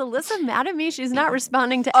was like, is Alyssa mad at me? She's not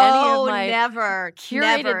responding to any of my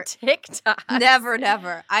curated TikToks.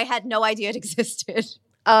 Never. I had no idea it existed.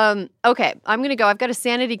 Okay, I'm going to go. I've got a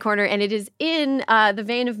sanity corner, and it is in the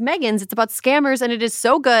vein of Megan's. It's about scammers, and it is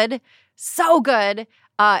so good. So good.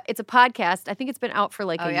 It's a podcast. I think it's been out for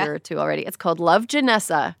like a year or two already. It's called Love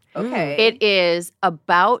Janessa. Okay. It is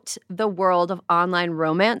about the world of online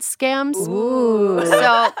romance scams. Ooh.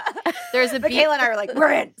 So there's a Michaela and I were like,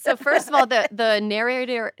 we're in. So first of all, the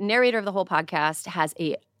narrator of the whole podcast has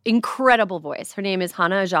a incredible voice. Her name is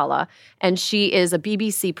Hannah Ajala, and she is a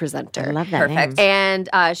BBC presenter. I love that name. And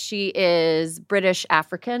she is British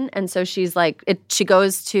African, and so she's like, she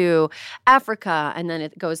goes to Africa, and then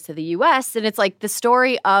it goes to the U.S., and it's like the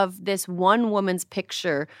story of this one woman's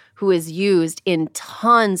picture who is used in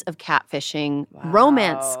tons of catfishing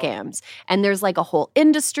romance scams. And there's like a whole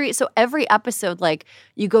industry. So every episode, like,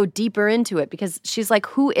 you go deeper into it because she's like,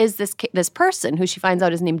 who is this person who she finds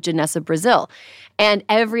out is named Janessa Brazil? And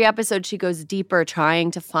every episode she goes deeper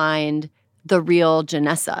trying to find the real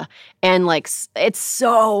Janessa. And like, it's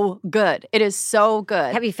so good. It is so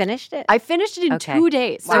good. Have you finished it? I finished it in 2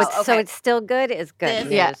 days. Wow. So it's still good? It's good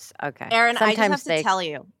news. Yes. Okay. Erin, I just have to tell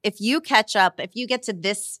you, if you catch up, if you get to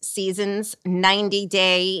this season's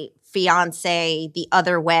 90-Day Fiance the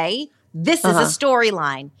other way, this is a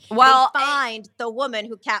storyline. Well, they find the woman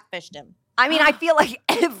who catfished him. I mean, I feel like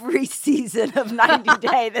every season of 90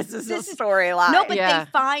 Day, this is a storyline. No, but they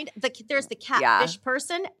find there's the catfish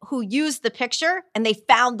person who used the picture, and they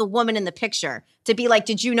found the woman in the picture to be like,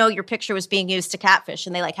 did you know your picture was being used to catfish?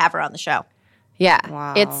 And they like have her on the show. Yeah.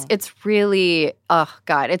 Wow. It's really, oh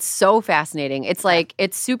God, it's so fascinating. It's like,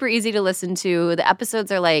 it's super easy to listen to. The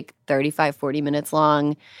episodes are like 35, 40 minutes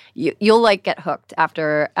long. You'll like get hooked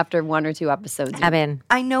after 1 or 2 episodes. I'm in.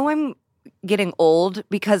 I know I'm getting old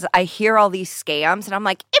because I hear all these scams and I'm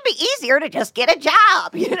like, it'd be easier to just get a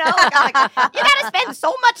job, you know? Like, I'm like, you gotta spend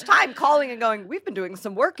so much time calling and going, we've been doing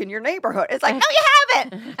some work in your neighborhood. It's like, no, you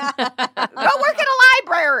haven't. Go work in a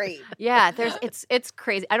library. Yeah, it's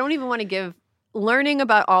crazy. I don't even want to give learning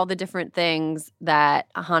about all the different things that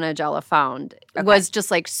Hannah Ajala found was just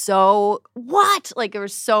like so what? Like, it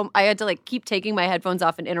was so, I had to like keep taking my headphones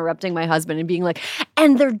off and interrupting my husband and being like,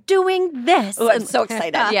 and they're doing this. Oh, I'm so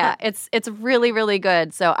excited. Yeah, it's really, really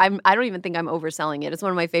good. So I don't even think I'm overselling it. It's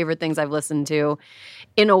one of my favorite things I've listened to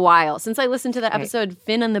in a while. Since I listened to that episode,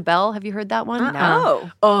 Finn and the Bell. Have you heard that one? No.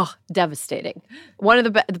 Oh, devastating. One of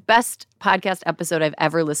the best podcast episode I've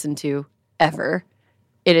ever listened to, ever.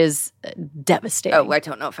 It is devastating. Oh, I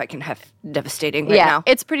don't know if I can have devastating right now.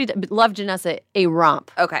 It's pretty. Love Janessa, a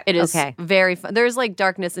romp. Okay. It is very fun. There's like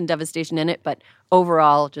darkness and devastation in it, but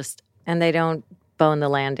overall just. And they don't bone the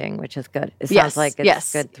landing, which is good. It sounds like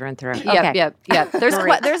it's good through and through. Okay. Yep. There's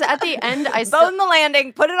at the end. Bone the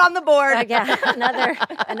landing. Put it on the board. Yeah,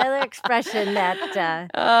 another expression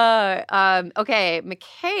that. Okay,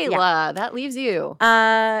 Michaela, that leaves you.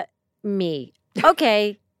 Me.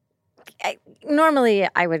 Okay. Normally,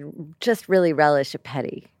 I would just really relish a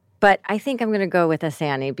petty, but I think I'm going to go with a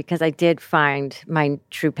Sanny because I did find my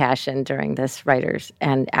true passion during this writers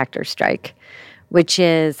and actors strike, which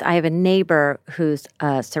is I have a neighbor who's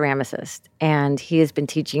a ceramicist, and he has been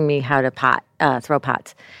teaching me how to throw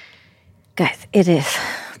pots. Guys, it is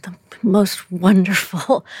the most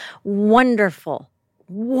wonderful, wonderful,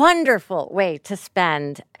 wonderful way to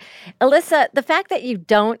spend. Alyssa, the fact that you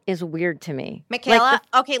don't is weird to me. Michaela,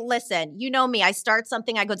 okay, listen, you know me. I start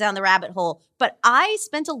something, I go down the rabbit hole. But I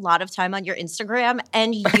spent a lot of time on your Instagram,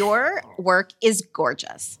 and your work is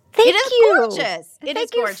gorgeous. Thank it is you. Gorgeous. It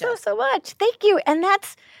is gorgeous. Thank you so much. Thank you. And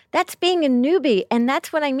that's being a newbie. And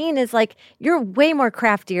that's what I mean is like, you're way more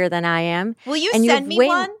craftier than I am. Will you and send me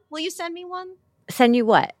one? Will you send me one? Send you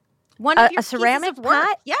what? One of your a ceramic pieces of work.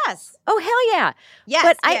 pot? Yes. Oh, hell yeah.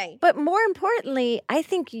 Yes. But more importantly, I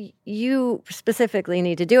think you specifically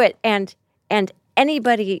need to do it. And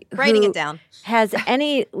anybody writing who it down has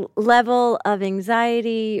any level of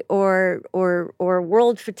anxiety or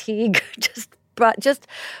world fatigue, just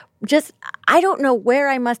I don't know where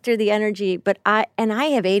I muster the energy, but I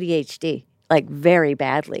have ADHD. Like very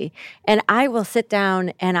badly. And I will sit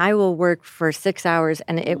down and I will work for 6 hours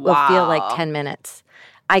and it will feel like 10 minutes.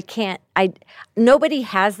 Nobody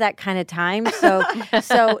has that kind of time.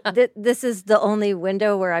 So this is the only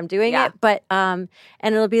window where I'm doing it. But, and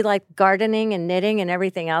it'll be like gardening and knitting and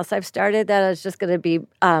everything else I've started that is just going to be,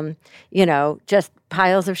 just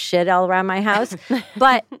piles of shit all around my house.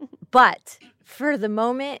 But for the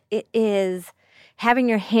moment, it is having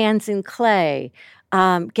your hands in clay,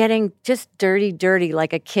 getting just dirty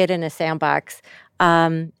like a kid in a sandbox,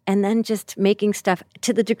 and then just making stuff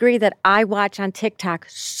to the degree that I watch on TikTok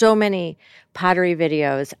so many pottery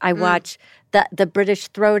videos. I watch the British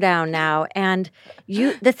Throwdown now, and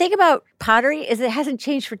the thing about pottery is it hasn't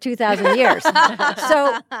changed for 2,000 years.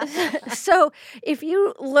 So if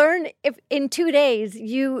you learn, if in 2 days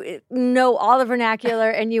you know all the vernacular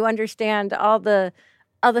and you understand all the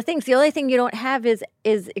other things. The only thing you don't have is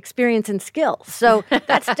experience and skill. So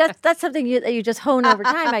that's something that you just hone over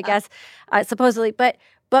time, I guess, supposedly. But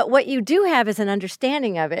what you do have is an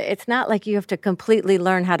understanding of it. It's not like you have to completely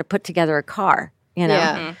learn how to put together a car, you know?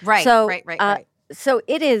 Yeah. Right, so, right. So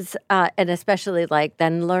it is, and especially like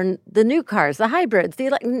then learn the new cars, the hybrids.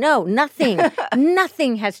 Nothing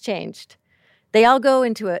has changed. They all go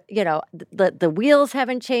into the wheels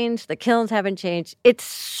haven't changed, the kilns haven't changed. It's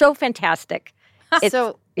so fantastic.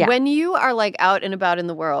 When you are like out and about in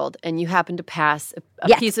the world and you happen to pass a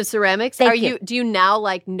piece of ceramics, do you now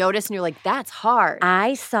like notice and you're like, that's hard?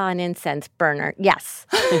 I saw an incense burner. Yes.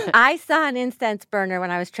 I saw an incense burner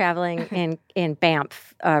when I was traveling in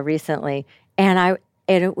Banff recently, and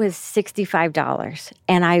it was $65,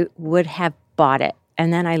 and I would have bought it.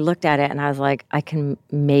 And then I looked at it and I was like, I can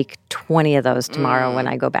make 20 of those tomorrow when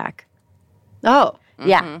I go back. Oh.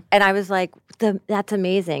 Yeah. And I was like, that's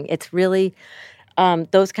amazing. It's really...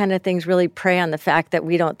 those kind of things really prey on the fact that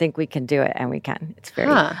we don't think we can do it, and we can. It's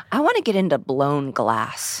very... I want to get into blown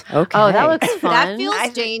glass. Okay. Oh, that looks fun. That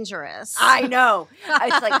feels dangerous. I know.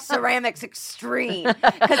 It's like ceramics extreme.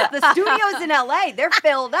 Because the studios in L.A., they're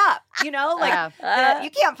filled up. You know? Like,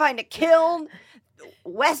 you can't find a kiln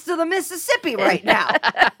west of the Mississippi right now.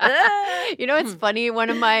 You know, it's funny. One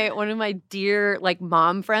of my dear like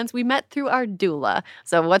mom friends, we met through our doula.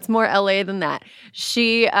 So what's more LA than that?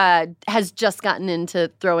 She has just gotten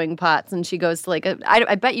into throwing pots, and she goes to like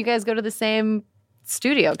I bet you guys go to the same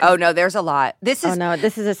studio. Oh no, there's a lot. This is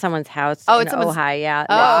at someone's house. Oh, in it's someone's... Ojai,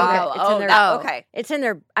 yeah. Okay. It's in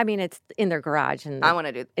their. I mean, it's in their garage, and I want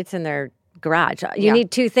to do. It's in their garage. You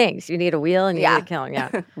need two things. You need a wheel and you need a kiln.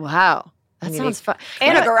 Yeah. Wow. That sounds fun.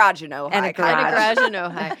 And a garage in Ojai. And a garage in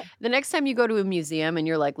Ojai. The next time you go to a museum and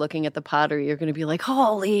you're like looking at the pottery, you're going to be like,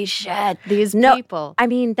 holy shit, these people. I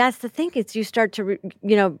mean, that's the thing. It's you start to,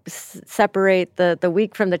 separate the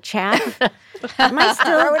wheat from the chaff. Am I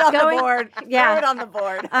still Throw it on going? the board. Yeah. Throw it on the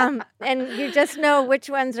board. And you just know which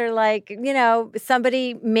ones are like,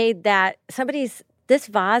 somebody made that. This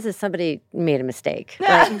vase is somebody made a mistake.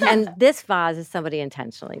 And this vase is somebody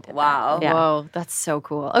intentionally did. Wow. Yeah. Whoa, that's so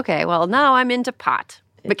cool. Okay, well, now I'm into pot.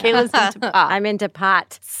 Michaela's into pot. I'm into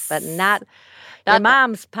pot, but not your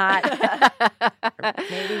mom's pot.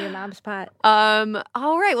 Maybe your mom's pot.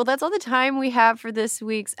 All right, well, that's all the time we have for this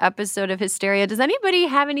week's episode of Hysteria. Does anybody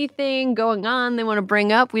have anything going on they want to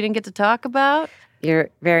bring up we didn't get to talk about?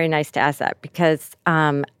 You're very nice to ask that because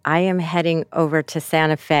I am heading over to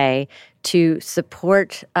Santa Fe to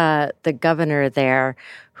support the governor there,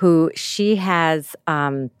 who she has,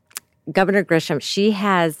 Governor Grisham, she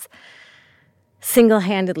has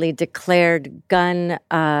single-handedly declared gun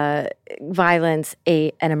violence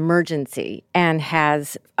an emergency and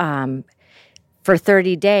has, for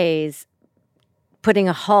 30 days, putting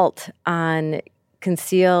a halt on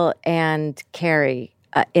conceal and carry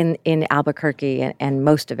in Albuquerque and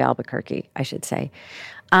most of Albuquerque, I should say,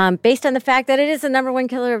 based on the fact that it is the number one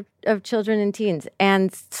killer of children and teens.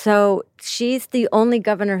 And so she's the only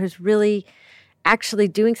governor who's really actually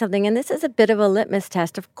doing something. And this is a bit of a litmus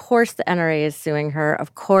test. Of course, the NRA is suing her.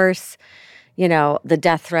 Of course, the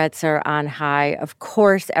death threats are on high. Of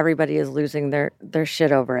course, everybody is losing their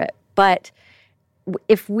shit over it. But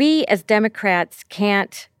if we as Democrats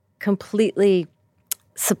can't completely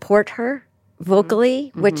support her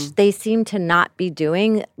vocally, which they seem to not be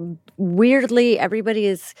doing, weirdly, everybody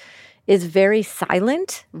is very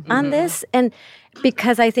silent on this. And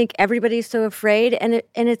because I think everybody's so afraid, and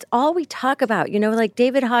it's all we talk about. Like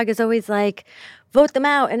David Hogg is always like, vote them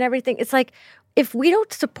out and everything. It's like, if we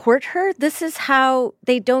don't support her, this is how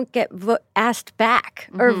they don't get asked back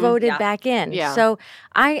or voted back in. Yeah. So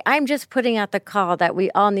I'm just putting out the call that we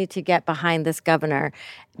all need to get behind this governor,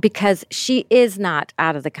 because she is not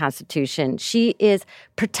out of the Constitution. She is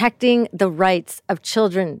protecting the rights of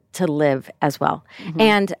children to live as well.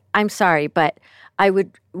 And I'm sorry, but I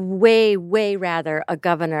would way, way rather a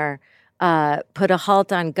governor put a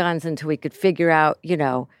halt on guns until we could figure out,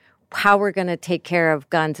 how we're going to take care of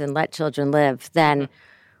guns and let children live than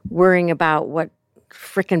worrying about what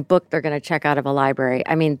freaking book they're going to check out of a library.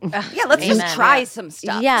 I mean, let's just try some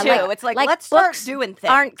stuff too. It's like let's start doing things.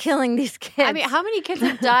 Aren't killing these kids. I mean, how many kids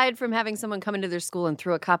have died from having someone come into their school and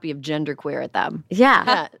throw a copy of Genderqueer at them?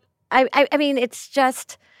 Yeah. I mean, it's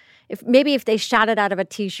just if they shot it out of a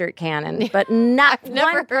T-shirt cannon, but not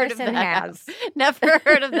one person has. Never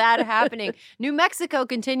heard of that happening. New Mexico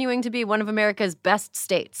continuing to be one of America's best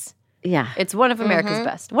states. Yeah. It's one of America's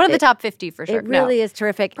best. One of the top 50 for sure. It really is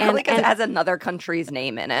terrific. Probably because it has another country's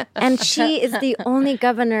name in it. And she is the only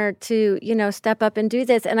governor to, step up and do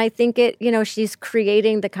this. And I think she's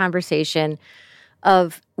creating the conversation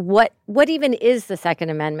of what even is the Second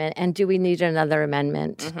Amendment, and do we need another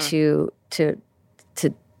amendment to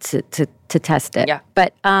test it? Yeah.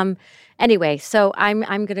 But anyway, so I'm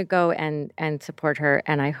going to go and support her,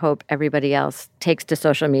 and I hope everybody else takes to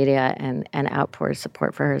social media and outpours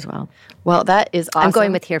support for her as well. Well, that is awesome. I'm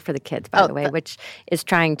going with Here for the Kids, by the way, which is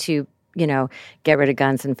trying to get rid of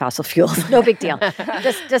guns and fossil fuels. No big deal.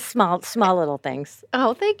 just small little things.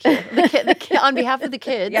 Oh, thank you. The kid, on behalf of the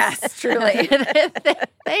kids. Yes, truly.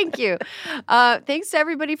 Thank you. Thanks to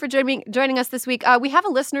everybody for joining us this week. We have a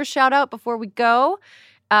listener shout out before we go.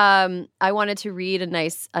 I wanted to read a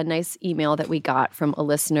nice email that we got from a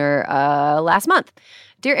listener last month.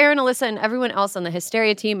 Dear Erin, Alyssa, and everyone else on the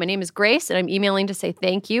Hysteria team, my name is Grace, and I'm emailing to say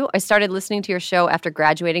thank you. I started listening to your show after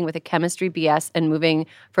graduating with a chemistry BS and moving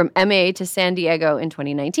from MA to San Diego in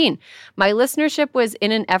 2019. My listenership was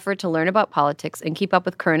in an effort to learn about politics and keep up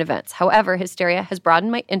with current events. However, Hysteria has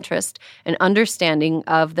broadened my interest and understanding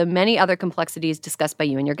of the many other complexities discussed by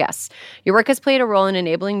you and your guests. Your work has played a role in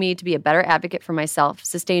enabling me to be a better advocate for myself,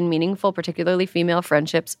 sustain meaningful, particularly female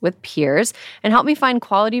friendships with peers, and help me find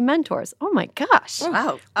quality mentors. Oh my gosh. Wow.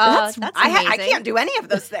 That's amazing. I can't do any of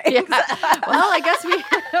those things. Yeah. Well, I guess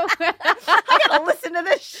I gotta listen to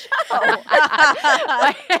this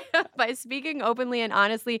show. By speaking openly and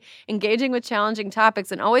honestly, engaging with challenging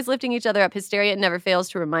topics, and always lifting each other up, Hysteria never fails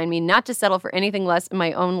to remind me not to settle for anything less in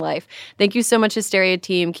my own life. Thank you so much, Hysteria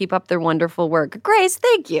team. Keep up their wonderful work. Grace,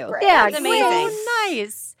 thank you. Grace. Yeah, that's amazing. So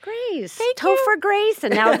nice. Grace. Topher Grace,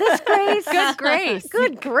 and now this Grace. Good Grace.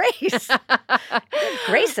 Good Grace. Good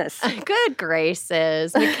graces. Good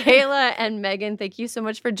graces. Michaela and Megan, thank you so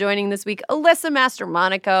much for joining this week. Alyssa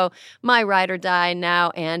Mastromonaco, my ride or die now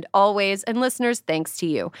and always. And listeners, thanks to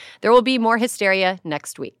you. There will be more Hysteria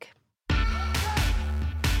next week.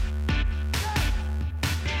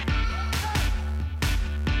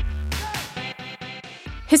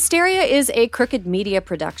 Hysteria is a Crooked Media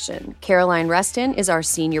production. Caroline Reston is our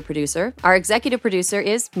senior producer. Our executive producer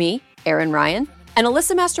is me, Erin Ryan. And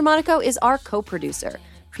Alyssa Mastromonaco is our co-producer.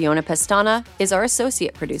 Fiona Pestana is our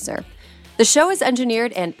associate producer. The show is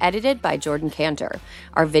engineered and edited by Jordan Cantor.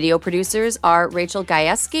 Our video producers are Rachel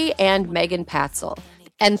Gajewski and Megan Patzel.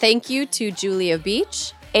 And thank you to Julia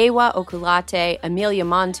Beach, Ewa Okulate, Amelia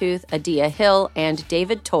Montooth, Adia Hill, and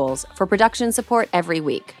David Tolles for production support every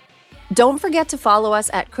week. Don't forget to follow us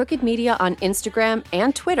at Crooked Media on Instagram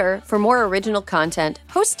and Twitter for more original content,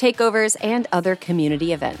 host takeovers, and other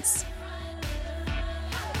community events.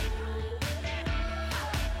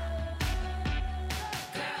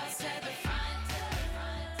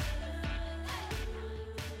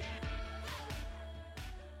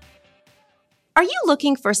 Are you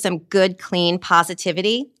looking for some good, clean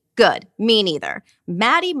positivity? Good. Me neither.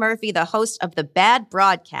 Maddie Murphy, the host of The Bad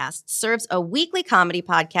Broadcast, serves a weekly comedy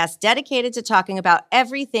podcast dedicated to talking about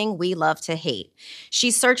everything we love to hate.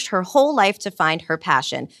 She searched her whole life to find her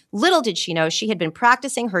passion. Little did she know she had been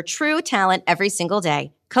practicing her true talent every single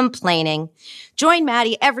day, complaining. Join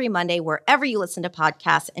Maddie every Monday wherever you listen to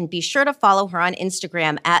podcasts, and be sure to follow her on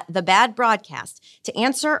Instagram at The Bad Broadcast to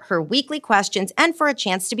answer her weekly questions and for a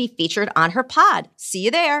chance to be featured on her pod. See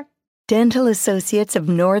you there. Dental Associates of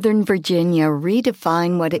Northern Virginia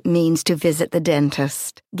redefine what it means to visit the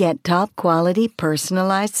dentist. Get top-quality,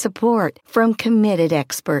 personalized support from committed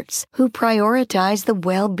experts who prioritize the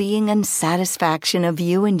well-being and satisfaction of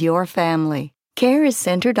you and your family. Care is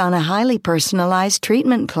centered on a highly personalized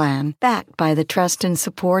treatment plan backed by the trust and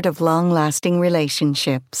support of long-lasting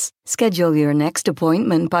relationships. Schedule your next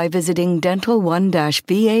appointment by visiting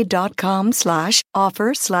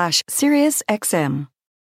dental1-va.com/offer/SiriusXM.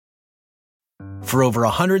 For over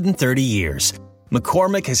 130 years,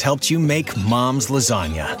 McCormick has helped you make Mom's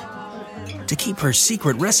lasagna to keep her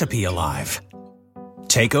secret recipe alive.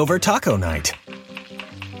 Take over taco night.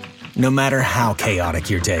 No matter how chaotic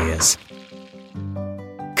your day is.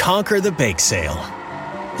 Conquer the bake sale,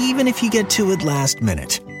 even if you get to it last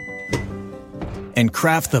minute. And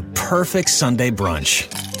craft the perfect Sunday brunch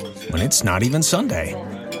when it's not even Sunday.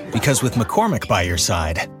 Because with McCormick by your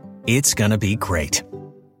side, it's gonna be great.